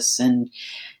torturous. And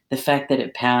the fact that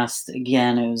it passed,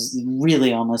 again, it was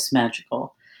really almost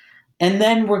magical. And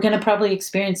then we're going to probably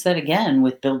experience that again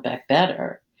with Build Back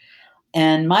Better.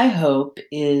 And my hope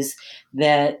is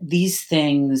that these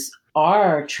things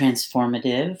are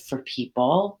transformative for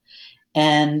people,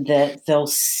 and that they'll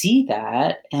see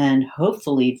that and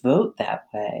hopefully vote that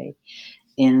way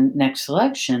in next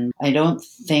election. I don't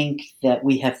think that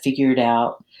we have figured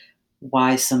out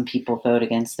why some people vote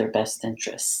against their best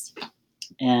interests.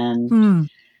 And Hmm.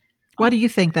 Why do you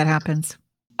think that happens?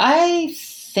 I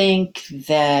think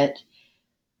that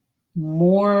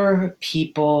more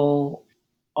people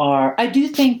I do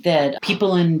think that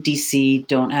people in DC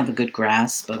don't have a good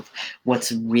grasp of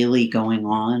what's really going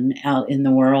on out in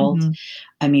the world. Hmm.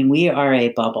 I mean, we are a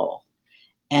bubble.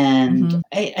 And Hmm.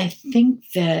 I think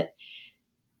that,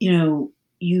 you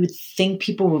would think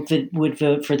people would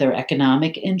vote for their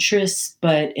economic interests,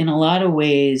 but in a lot of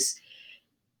ways,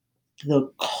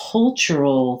 the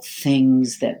cultural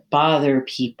things that bother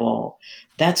people,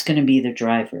 that's going to be the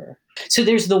driver. So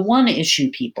there's the one issue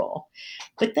people.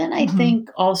 But then I Hmm. think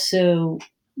also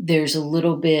there's a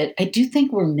little bit, I do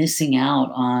think we're missing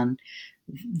out on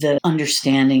the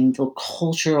understanding the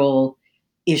cultural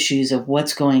issues of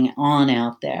what's going on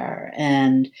out there.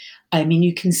 And I mean,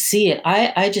 you can see it.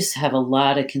 I just have a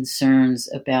lot of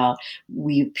concerns about,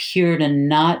 we appear to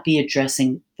not be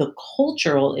addressing the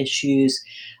cultural issues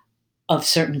of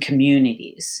certain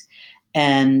communities.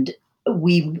 And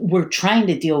we're trying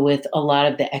to deal with a lot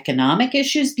of the economic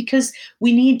issues because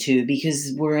we need to,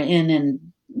 because we're in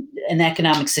an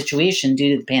economic situation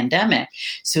due to the pandemic.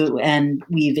 So, and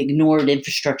we've ignored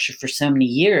infrastructure for so many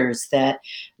years that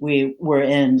we were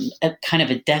in a kind of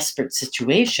a desperate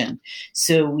situation.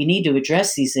 So we need to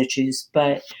address these issues,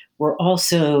 but we're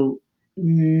also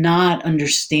not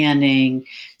understanding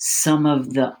some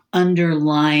of the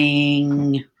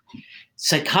underlying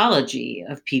psychology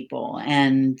of people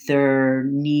and their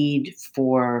need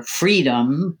for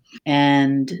freedom.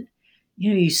 And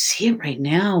you see it right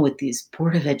now with these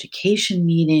Board of Education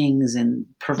meetings and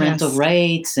parental Yes.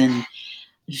 rights, and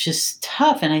it's just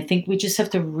tough. And I think we just have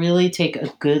to really take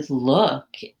a good look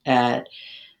at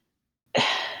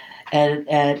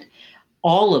at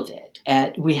all of it.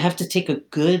 We have to take a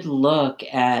good look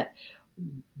at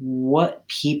what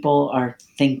people are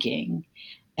thinking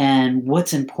and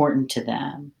what's important to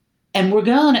them. And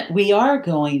we are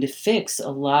going to fix a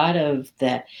lot of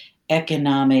the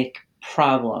economic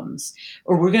problems,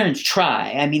 or we're going to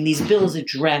try. I mean, these bills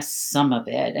address some of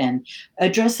it and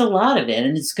address a lot of it,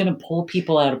 and it's going to pull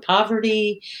people out of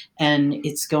poverty, and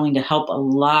it's going to help a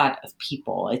lot of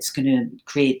people. It's going to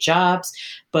create jobs,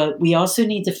 but we also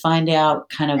need to find out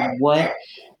kind of what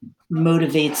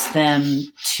motivates them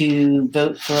to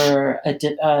vote for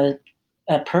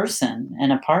a person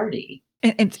and a party.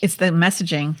 It's the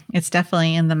messaging. It's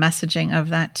definitely in the messaging of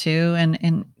that too, and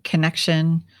in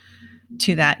connection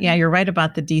to that. Yeah, you're right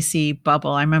about the DC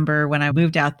bubble. I remember when I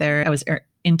moved out there, I was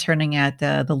interning at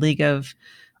the League of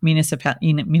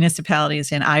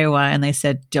Municipalities in Iowa, and they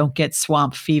said, "Don't get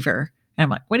swamp fever." And I'm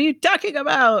like, "What are you talking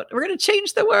about? We're going to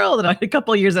change the world." And like a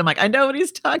couple of years, I'm like, "I know what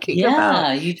he's talking about."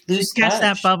 Yeah, you lose Just catch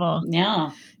that touch. bubble.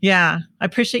 Yeah. Yeah, I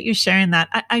appreciate you sharing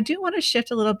that. I do want to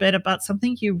shift a little bit about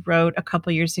something you wrote a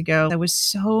couple years ago. I was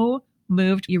so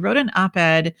moved. You wrote an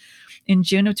op-ed in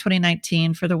June of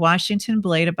 2019 for the Washington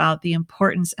Blade about the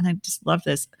importance, and I just love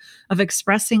this, of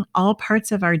expressing all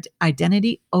parts of our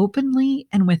identity openly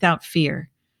and without fear.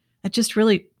 That just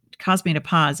really caused me to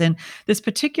pause. And this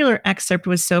particular excerpt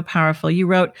was so powerful. You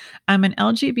wrote, "I'm an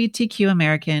LGBTQ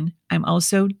American. I'm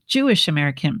also Jewish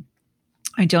American.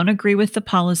 I don't agree with the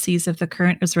policies of the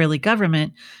current Israeli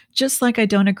government, just like I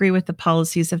don't agree with the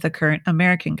policies of the current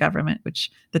American government," which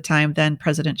the time then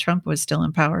President Trump was still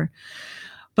in power.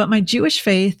 "But my Jewish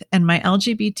faith and my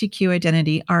LGBTQ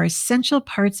identity are essential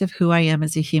parts of who I am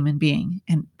as a human being."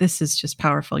 And this is just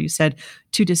powerful. You said,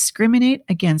 "To discriminate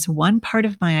against one part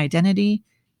of my identity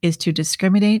is to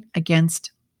discriminate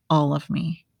against all of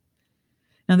me."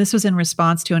 Now, this was in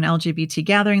response to an LGBT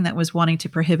gathering that was wanting to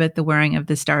prohibit the wearing of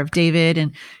the Star of David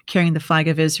and carrying the flag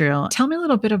of Israel. Tell me a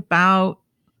little bit about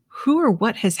who or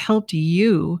what has helped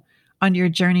you on your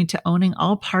journey to owning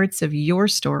all parts of your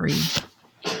story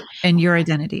and your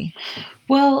identity.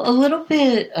 Well, a little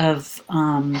bit of,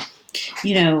 I'm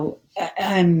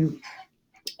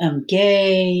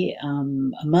gay,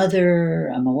 a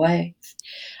mother, I'm a wife,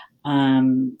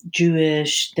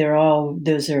 Jewish.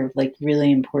 Those are like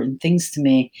really important things to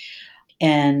me.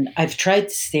 And I've tried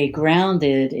to stay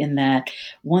grounded in that.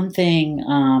 One thing,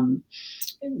 when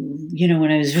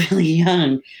I was really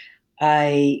young,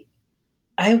 I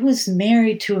I was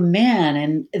married to a man,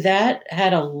 and that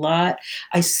had a lot.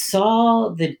 I saw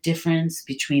the difference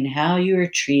between how you are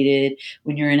treated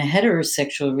when you're in a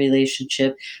heterosexual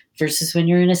relationship versus when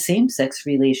you're in a same sex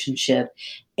relationship.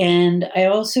 And I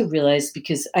also realized,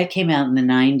 because I came out in the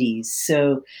 90s,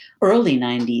 so early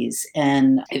 90s,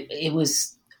 and it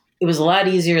was a lot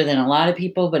easier than a lot of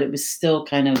people, but it was still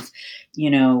kind of,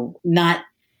 not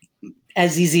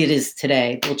as easy it is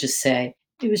today, we'll just say.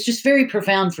 It was just very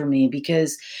profound for me,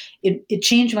 because it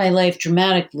changed my life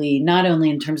dramatically, not only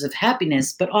in terms of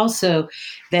happiness, but also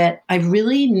that I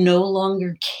really no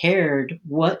longer cared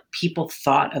what people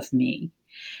thought of me,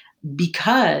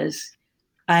 because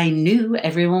I knew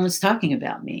everyone was talking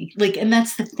about me. Like, and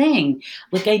that's the thing.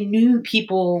 Like, I knew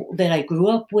people that I grew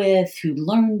up with who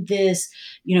learned this,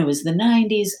 it was the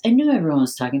 90s. I knew everyone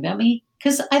was talking about me,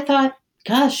 because I thought,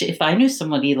 gosh, if I knew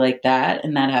somebody like that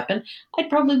and that happened, I'd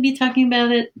probably be talking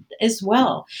about it as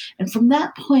well. And from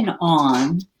that point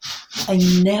on, I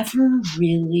never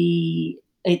really,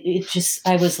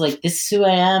 I was like, this is who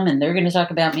I am, and they're going to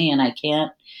talk about me, and I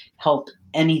can't help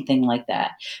anything like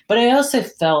that. But I also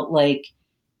felt like,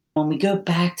 when we go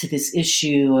back to this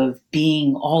issue of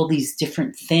being all these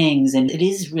different things, and it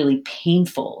is really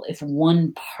painful if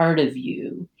one part of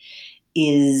you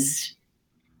is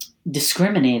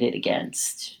discriminated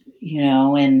against,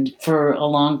 and for a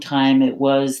long time it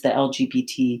was the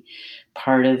LGBT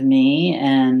part of me,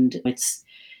 and it's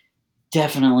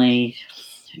definitely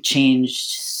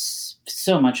changed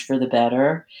so much for the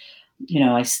better.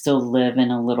 I still live in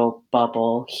a little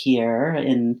bubble here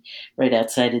right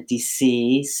outside of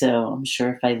DC. So I'm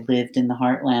sure if I lived in the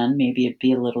heartland, maybe it'd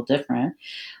be a little different.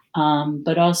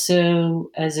 But also,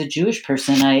 as a Jewish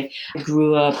person, I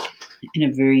grew up in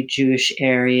a very Jewish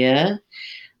area.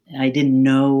 I didn't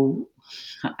know,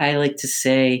 I like to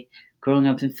say, growing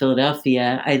up in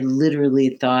Philadelphia, I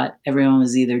literally thought everyone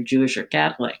was either Jewish or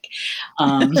Catholic.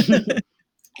 Um,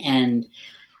 and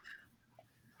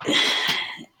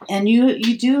and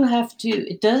you do have to,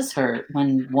 it does hurt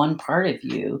when one part of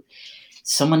you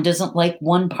Someone doesn't like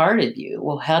one part of you.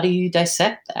 Well, how do you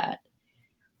dissect that?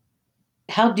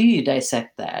 How do you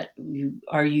dissect that?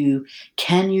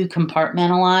 Can you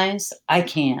compartmentalize? I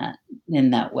can't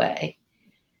in that way.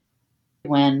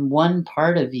 When one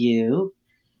part of you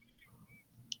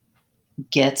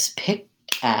gets picked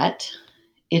at,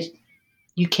 it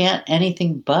you can't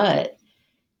anything but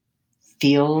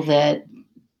feel that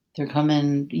they're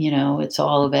coming, it's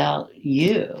all about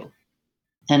you.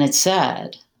 And it's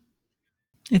sad.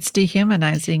 It's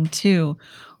dehumanizing too.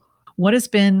 What has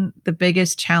been the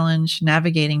biggest challenge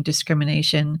navigating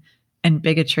discrimination and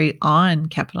bigotry on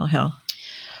Capitol Hill?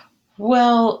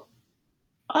 Well,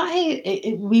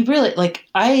 we really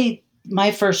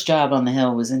my first job on the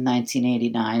Hill was in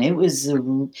 1989. It was a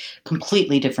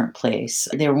completely different place.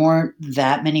 There weren't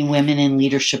that many women in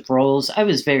leadership roles. I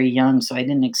was very young, so I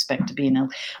didn't expect to be in a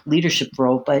leadership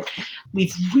role, but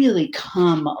we've really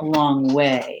come a long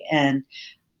way. And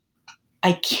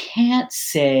I can't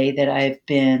say that I've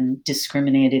been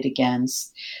discriminated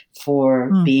against for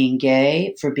Mm. being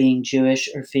gay, for being Jewish,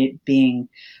 or for being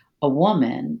a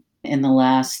woman in the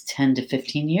last 10 to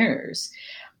 15 years.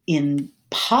 In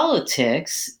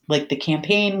politics, like the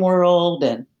campaign world,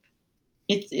 and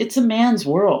it's a man's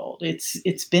world.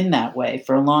 It's been that way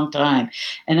for a long time,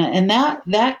 and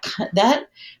that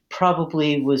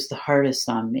probably was the hardest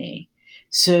on me.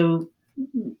 So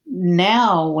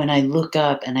now when I look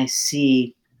up and I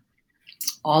see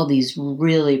all these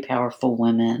really powerful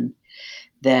women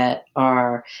that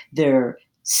are they're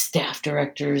staff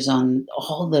directors on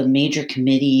all the major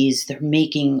committees, they're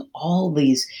making all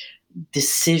these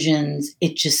decisions.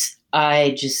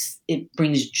 It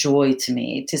brings joy to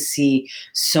me to see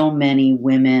so many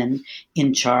women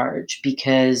in charge,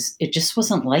 because it just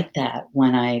wasn't like that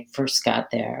when I first got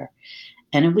there.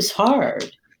 And it was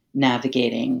hard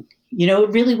navigating. It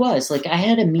really was. Like, I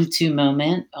had a Me Too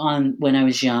moment on when I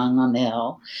was young on the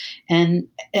Hill, and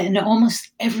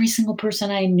almost every single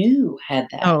person I knew had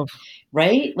that, Oh,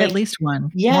 right? at Like, least one, more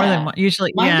than yeah. one.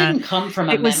 Usually, Mine yeah, didn't come from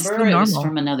a it was so member, it was normal.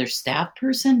 from another staff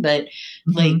person, but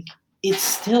like, Mhm. it's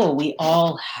still, we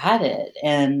all had it.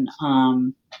 And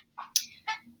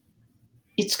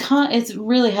it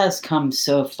really has come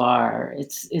so far.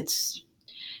 It's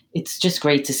just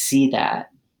great to see that,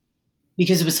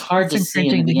 because it was hard It's to see in the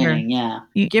encouraging to hear. beginning. Yeah.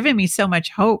 You've given me so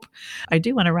much hope. I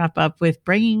do want to wrap up with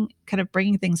bringing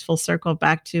things full circle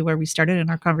back to where we started in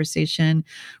our conversation.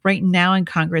 Right now in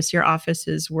Congress, your office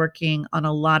is working on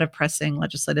a lot of pressing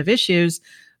legislative issues,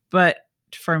 but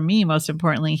for me, most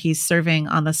importantly, he's serving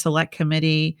on the select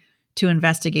committee to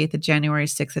investigate the January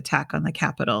 6th attack on the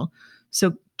Capitol.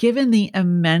 So, given the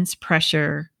immense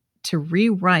pressure to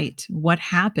rewrite what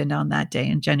happened on that day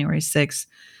in January 6th,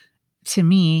 to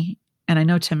me, and I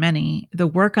know to many, the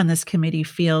work on this committee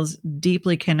feels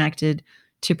deeply connected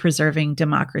to preserving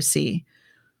democracy.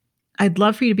 I'd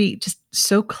love for you to be just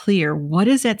so clear. What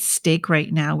is at stake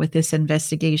right now with this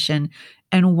investigation?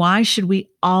 And why should we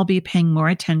all be paying more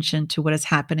attention to what is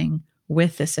happening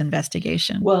with this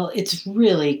investigation? Well, it's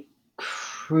really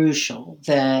crucial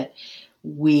that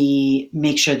we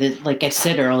make sure that, like I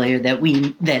said earlier,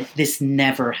 that this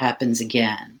never happens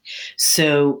again.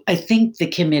 So I think the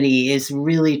committee is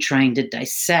really trying to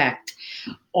dissect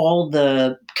all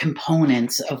the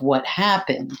components of what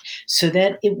happened so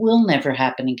that it will never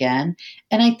happen again.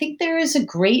 And I think there is a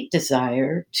great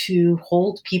desire to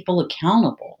hold people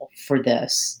accountable for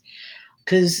this,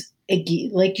 because,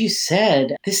 like you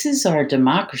said, this is our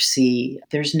democracy.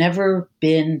 There's never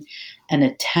been an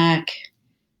attack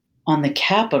on the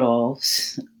Capitol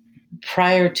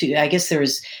prior to, I guess there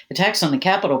was attacks on the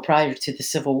Capitol prior to the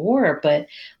Civil War, but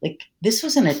like, this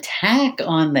was an attack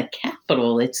on the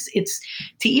Capitol. It's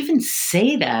to even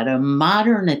say that a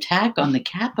modern attack on the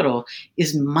Capitol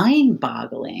is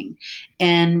mind-boggling,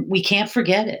 and we can't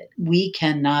forget it. We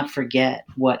cannot forget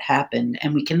what happened,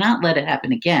 and we cannot let it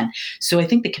happen again. So I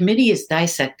think the committee is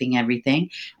dissecting everything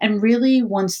and really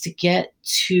wants to get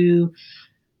to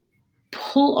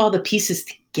pull all the pieces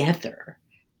together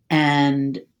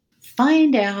and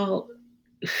find out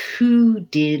who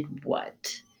did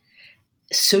what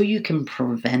so you can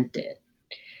prevent it.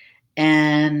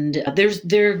 And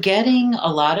they're getting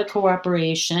a lot of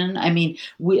cooperation. I mean,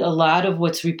 a lot of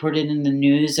what's reported in the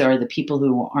news are the people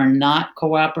who are not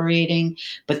cooperating,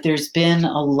 but there's been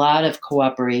a lot of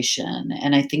cooperation.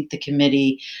 And I think the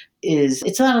committee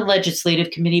it's not a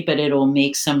legislative committee, but it'll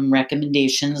make some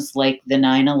recommendations, like the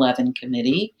 9/11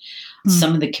 committee. Mm.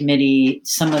 Some of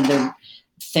the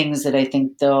things that I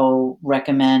think they'll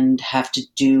recommend have to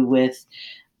do with,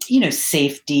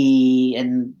 safety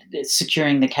and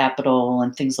securing the Capitol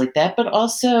and things like that. But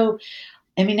also,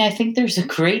 I mean, I think there's a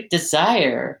great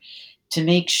desire to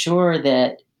make sure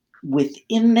that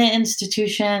within the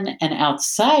institution and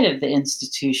outside of the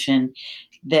institution,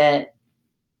 that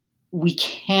we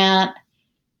can't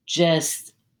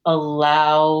just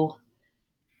allow,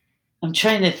 I'm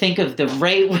trying to think of the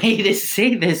right way to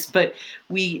say this, but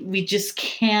we just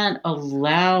can't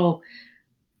allow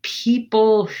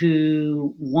people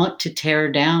who want to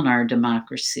tear down our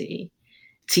democracy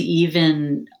to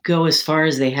even go as far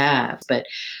as they have. But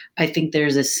I think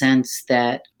there's a sense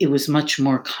that it was much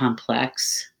more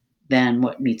complex than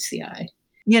what meets the eye.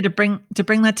 Yeah, to bring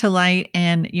that to light,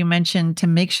 and you mentioned to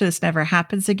make sure this never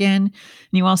happens again. And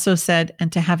you also said,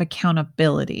 and to have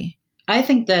accountability. I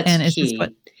think that's And is this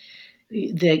what?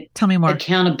 key. The Tell me more.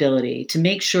 accountability, to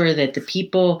make sure that the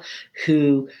people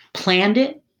who planned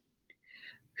it,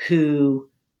 who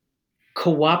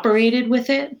cooperated with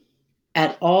it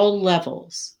at all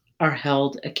levels, are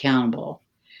held accountable.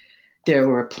 There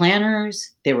were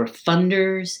planners, there were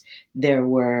funders, there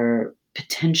were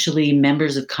potentially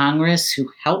members of Congress who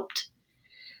helped.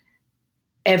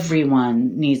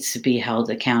 Everyone needs to be held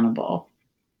accountable.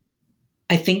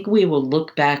 I think we will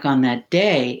look back on that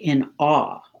day in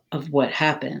awe of what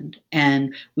happened.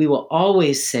 And we will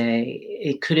always say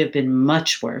it could have been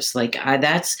much worse.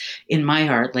 That's in my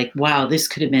heart, like, wow, this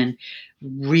could have been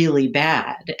really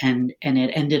bad. And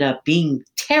it ended up being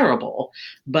terrible,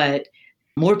 but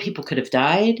more people could have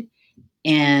died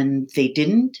and they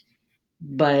didn't,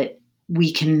 but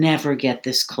we can never get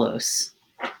this close.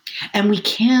 And we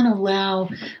can't allow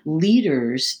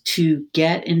leaders to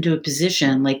get into a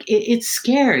position, like it's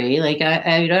scary. Like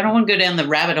I don't want to go down the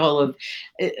rabbit hole of,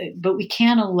 but we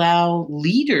can't allow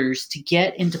leaders to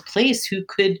get into place who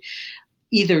could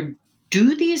either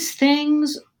do these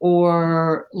things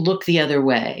or look the other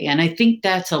way. And I think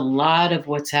that's a lot of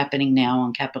what's happening now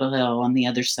on Capitol Hill on the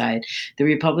other side. The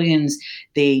Republicans,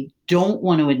 they don't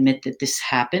want to admit that this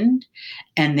happened,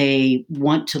 and they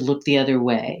want to look the other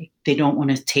way. They don't want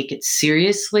to take it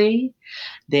seriously.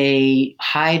 They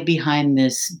hide behind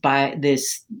this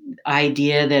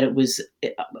idea that it was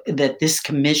that this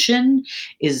commission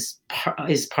is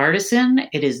partisan.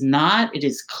 It is not. It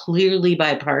is clearly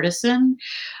bipartisan.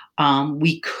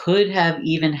 We could have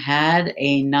even had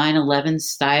a 9/11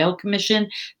 style commission.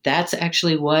 That's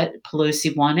actually what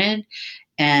Pelosi wanted.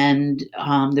 And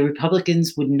the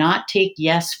Republicans would not take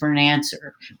yes for an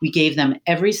answer. We gave them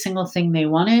every single thing they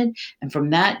wanted. And from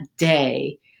that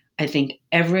day, I think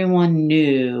everyone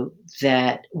knew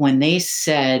that when they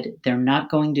said they're not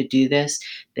going to do this,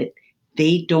 that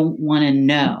they don't want to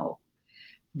know.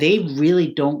 They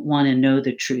really don't want to know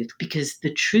the truth, because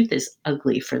the truth is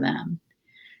ugly for them.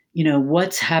 You know,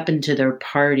 what's happened to their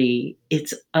party,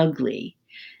 it's ugly.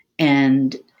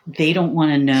 And they don't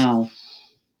want to know.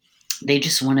 They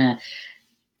just want to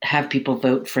have people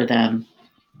vote for them,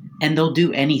 and they'll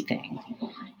do anything.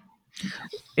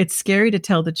 It's scary to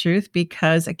tell the truth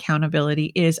because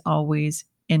accountability is always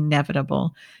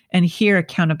inevitable. And here,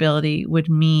 accountability would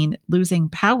mean losing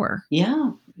power.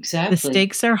 Yeah, exactly. The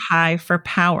stakes are high for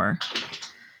power.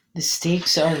 The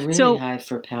stakes are really high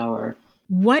for power.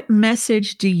 What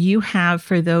message do you have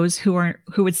for those who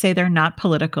would say they're not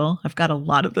political? I've got a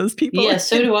lot of those people. Yeah,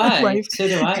 so do I. So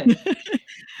do I.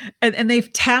 And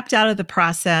they've tapped out of the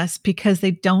process because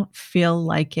they don't feel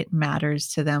like it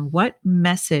matters to them. What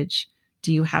message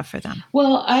do you have for them?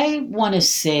 Well, I want to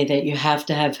say that you have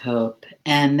to have hope,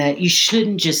 and that you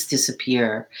shouldn't just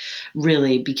disappear,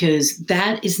 really, because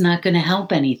that is not going to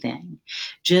help anything.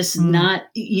 Just not,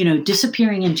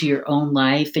 disappearing into your own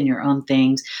life and your own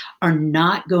things are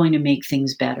not going to make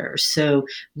things better. So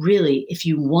really, if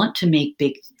you want to make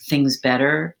big things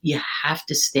better, you have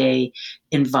to stay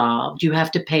involved. You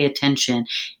have to pay attention.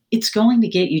 It's going to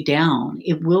get you down.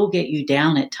 It will get you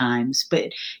down at times,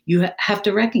 but you have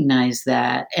to recognize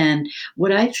that. And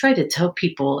what I try to tell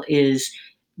people is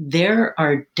there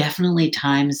are definitely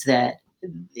times that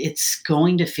it's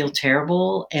going to feel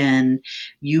terrible and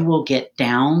you will get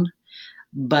down,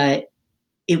 but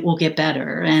it will get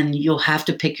better and you'll have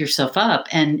to pick yourself up.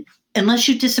 And unless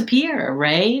you disappear,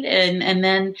 right? And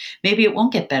then maybe it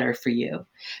won't get better for you.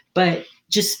 But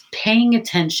just paying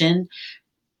attention,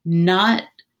 not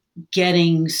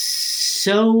getting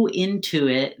so into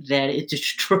it that it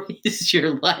destroys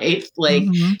your life. Like,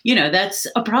 that's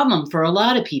a problem for a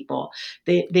lot of people.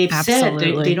 They've said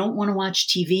they don't want to watch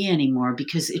TV anymore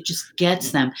because it just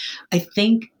gets them. I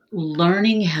think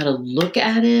learning how to look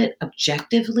at it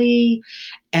objectively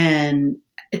and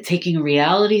taking a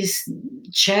reality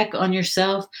check on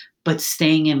yourself, but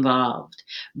staying involved,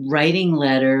 writing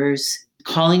letters,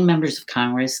 calling members of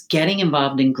Congress, getting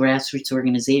involved in grassroots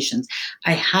organizations.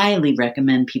 I highly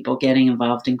recommend people getting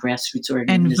involved in grassroots And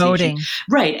organizations. voting.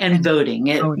 Right, and And voting.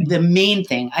 voting. The main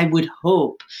thing, I would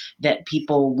hope that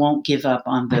people won't give up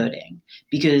on voting,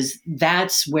 because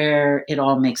that's where it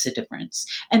all makes a difference.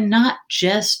 And not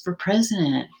just for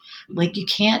president. Like, you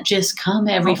can't just come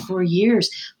every 4 years.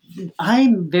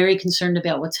 I'm very concerned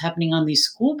about what's happening on these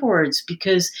school boards,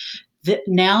 because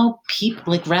now people,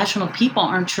 like rational people,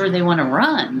 aren't sure they want to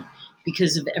run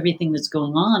because of everything that's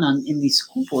going on in these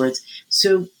school boards.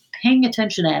 So paying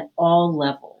attention at all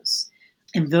levels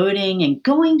and voting and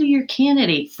going to your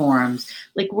candidate forums.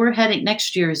 Like, we're heading,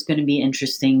 next year is going to be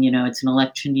interesting. It's an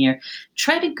election year.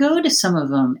 Try to go to some of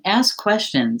them, ask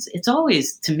questions. It's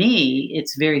always, to me,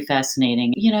 it's very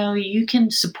fascinating. You can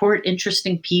support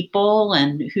interesting people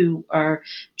and who are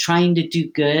trying to do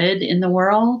good in the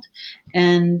world,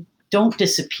 and don't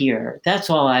disappear. That's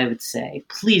all I would say.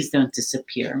 Please don't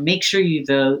disappear. Make sure you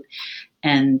vote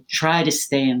and try to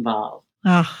stay involved.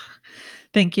 Oh,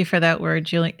 thank you for that word,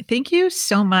 Julie. Thank you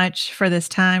so much for this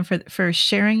time, for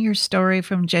sharing your story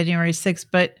from January 6th,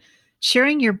 but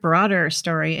sharing your broader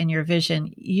story and your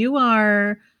vision. You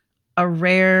are a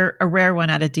rare one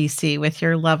out of DC with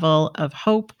your level of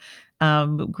hope,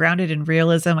 grounded in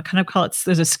realism. I kind of call it,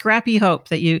 there's a scrappy hope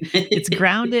that it's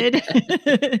grounded.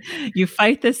 You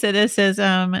fight the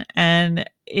cynicism, and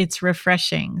it's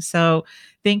refreshing. So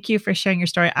thank you for sharing your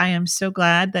story. I am so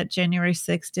glad that January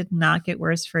 6th did not get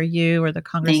worse for you or the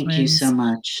Thank you so congressman's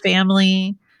much.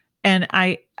 family. And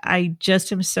I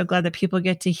just am so glad that people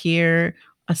get to hear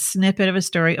a snippet of a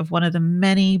story of one of the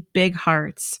many big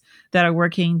hearts that are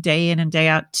working day in and day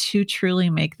out to truly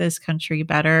make this country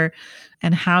better,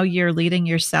 and how you're leading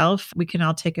yourself. We can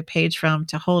all take a page from,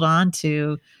 to hold on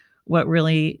to what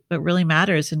really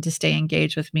matters, and to stay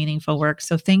engaged with meaningful work.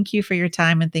 So thank you for your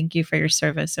time, and thank you for your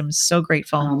service. I'm so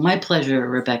grateful. My pleasure,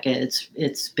 Rebecca.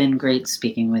 It's been great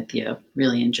speaking with you.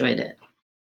 Really enjoyed it.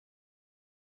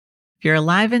 If you're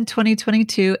alive in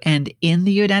 2022 and in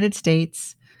the United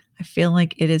States, I feel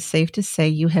like it is safe to say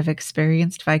you have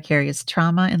experienced vicarious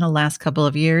trauma in the last couple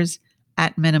of years,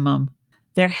 at minimum.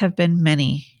 There have been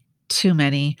many, too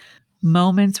many,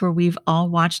 moments where we've all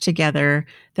watched together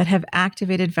that have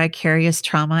activated vicarious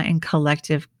trauma and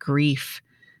collective grief.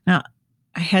 Now,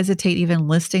 I hesitate even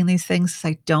listing these things because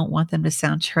I don't want them to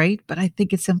sound trite, but I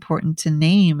think it's important to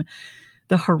name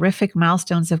the horrific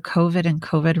milestones of COVID and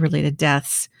COVID-related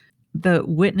deaths, the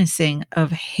witnessing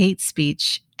of hate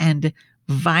speech and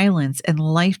violence and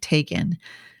life taken,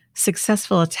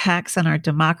 successful attacks on our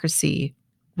democracy,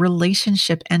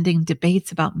 relationship ending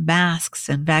debates about masks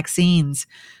and vaccines,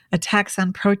 attacks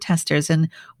on protesters, and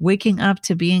waking up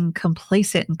to being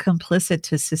complacent and complicit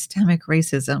to systemic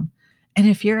racism. And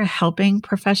if you're a helping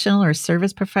professional or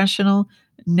service professional,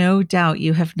 no doubt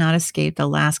you have not escaped the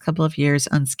last couple of years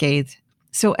unscathed.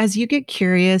 So, as you get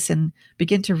curious and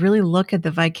begin to really look at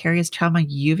the vicarious trauma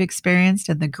you've experienced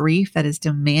and the grief that is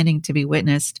demanding to be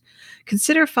witnessed,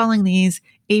 consider following these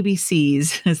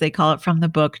ABCs, as they call it, from the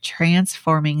book,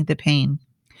 Transforming the Pain.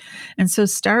 And so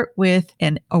start with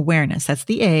an awareness. That's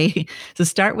the A. So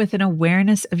start with an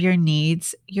awareness of your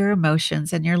needs, your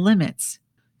emotions, and your limits.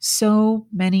 So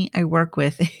many I work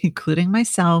with, including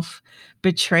myself,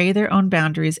 betray their own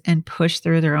boundaries and push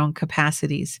through their own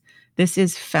capacities. This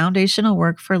is foundational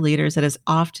work for leaders that is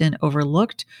often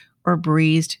overlooked or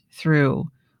breezed through.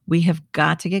 We have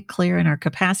got to get clear in our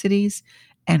capacities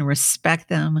and respect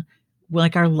them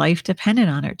like our life depended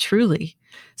on it, truly.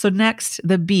 So next,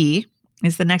 the B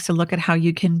is the next to look at how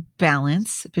you can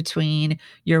balance between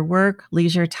your work,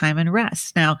 leisure, time, and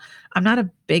rest. Now, I'm not a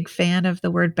big fan of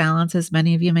the word balance, as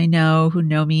many of you may know who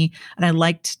know me, and I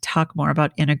like to talk more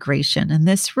about integration. And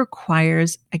this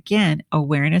requires, again,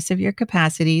 awareness of your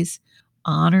capacities,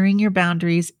 honoring your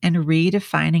boundaries, and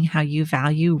redefining how you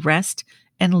value rest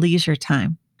and leisure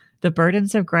time. The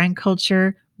burdens of grind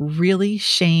culture really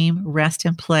shame rest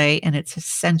and play, and it's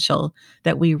essential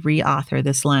that we reauthor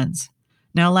this lens.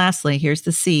 Now, lastly, here's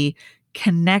the C: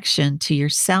 connection to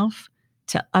yourself,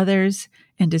 to others,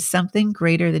 and to something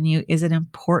greater than you is an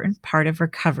important part of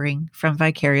recovering from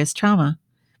vicarious trauma.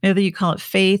 Whether you call it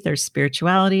faith or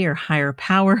spirituality or higher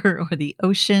power or the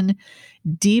ocean,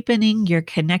 deepening your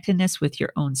connectedness with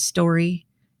your own story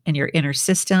and your inner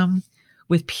system,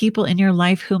 with people in your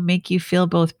life who make you feel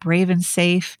both brave and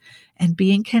safe, and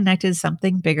being connected to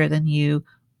something bigger than you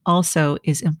also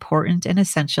is important and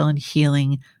essential in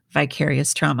healing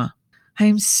vicarious trauma. I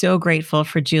am so grateful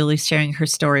for Julie sharing her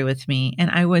story with me, and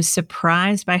I was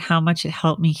surprised by how much it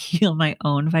helped me heal my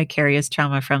own vicarious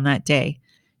trauma from that day.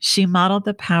 She modeled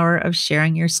the power of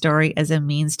sharing your story as a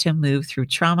means to move through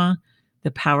trauma,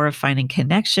 the power of finding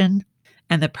connection,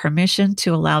 and the permission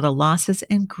to allow the losses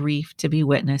and grief to be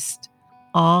witnessed.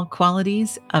 All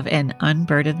qualities of an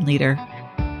unburdened leader.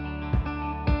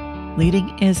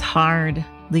 Leading is hard.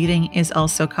 Leading is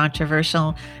also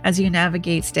controversial as you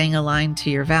navigate staying aligned to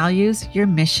your values, your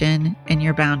mission, and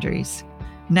your boundaries.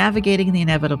 Navigating the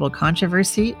inevitable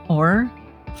controversy or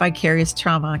vicarious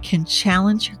trauma can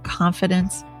challenge your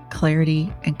confidence,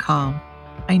 clarity, and calm.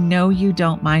 I know you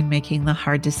don't mind making the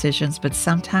hard decisions, but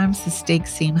sometimes the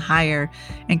stakes seem higher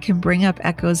and can bring up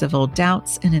echoes of old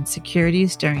doubts and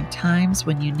insecurities during times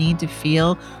when you need to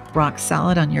feel rock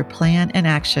solid on your plan and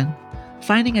action.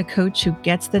 Finding a coach who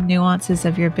gets the nuances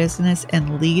of your business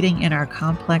and leading in our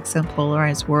complex and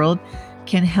polarized world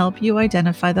can help you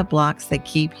identify the blocks that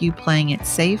keep you playing it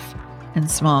safe and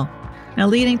small. Now,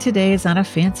 leading today is not a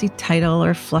fancy title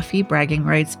or fluffy bragging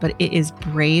rights, but it is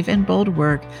brave and bold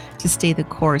work to stay the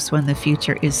course when the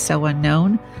future is so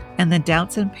unknown and the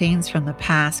doubts and pains from the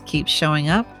past keep showing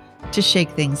up to shake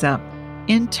things up.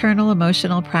 Internal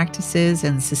emotional practices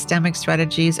and systemic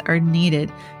strategies are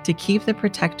needed to keep the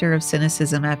protector of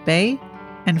cynicism at bay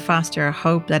and foster a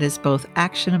hope that is both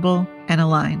actionable and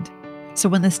aligned. So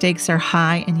when the stakes are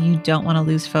high and you don't want to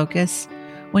lose focus,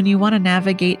 when you want to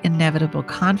navigate inevitable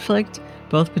conflict,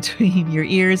 both between your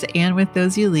ears and with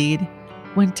those you lead,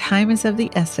 when time is of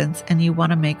the essence and you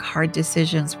want to make hard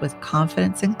decisions with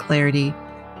confidence and clarity,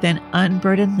 then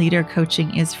Unburdened Leader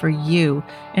Coaching is for you,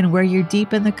 and where you're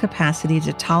deep in the capacity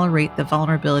to tolerate the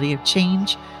vulnerability of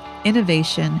change,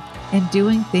 innovation, and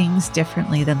doing things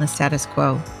differently than the status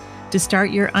quo. To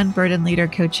start your Unburdened Leader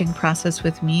Coaching process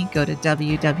with me, go to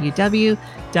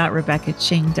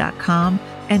www.rebeccaching.com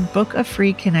and book a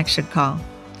free connection call.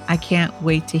 I can't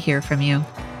wait to hear from you.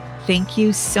 Thank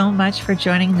you so much for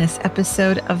joining this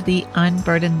episode of The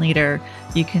Unburdened Leader.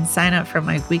 You can sign up for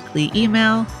my weekly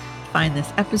email, find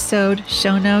this episode,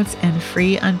 show notes, and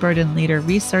free Unburdened Leader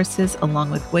resources,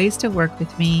 along with ways to work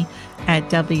with me at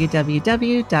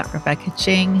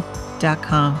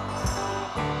www.rebeccaching.com.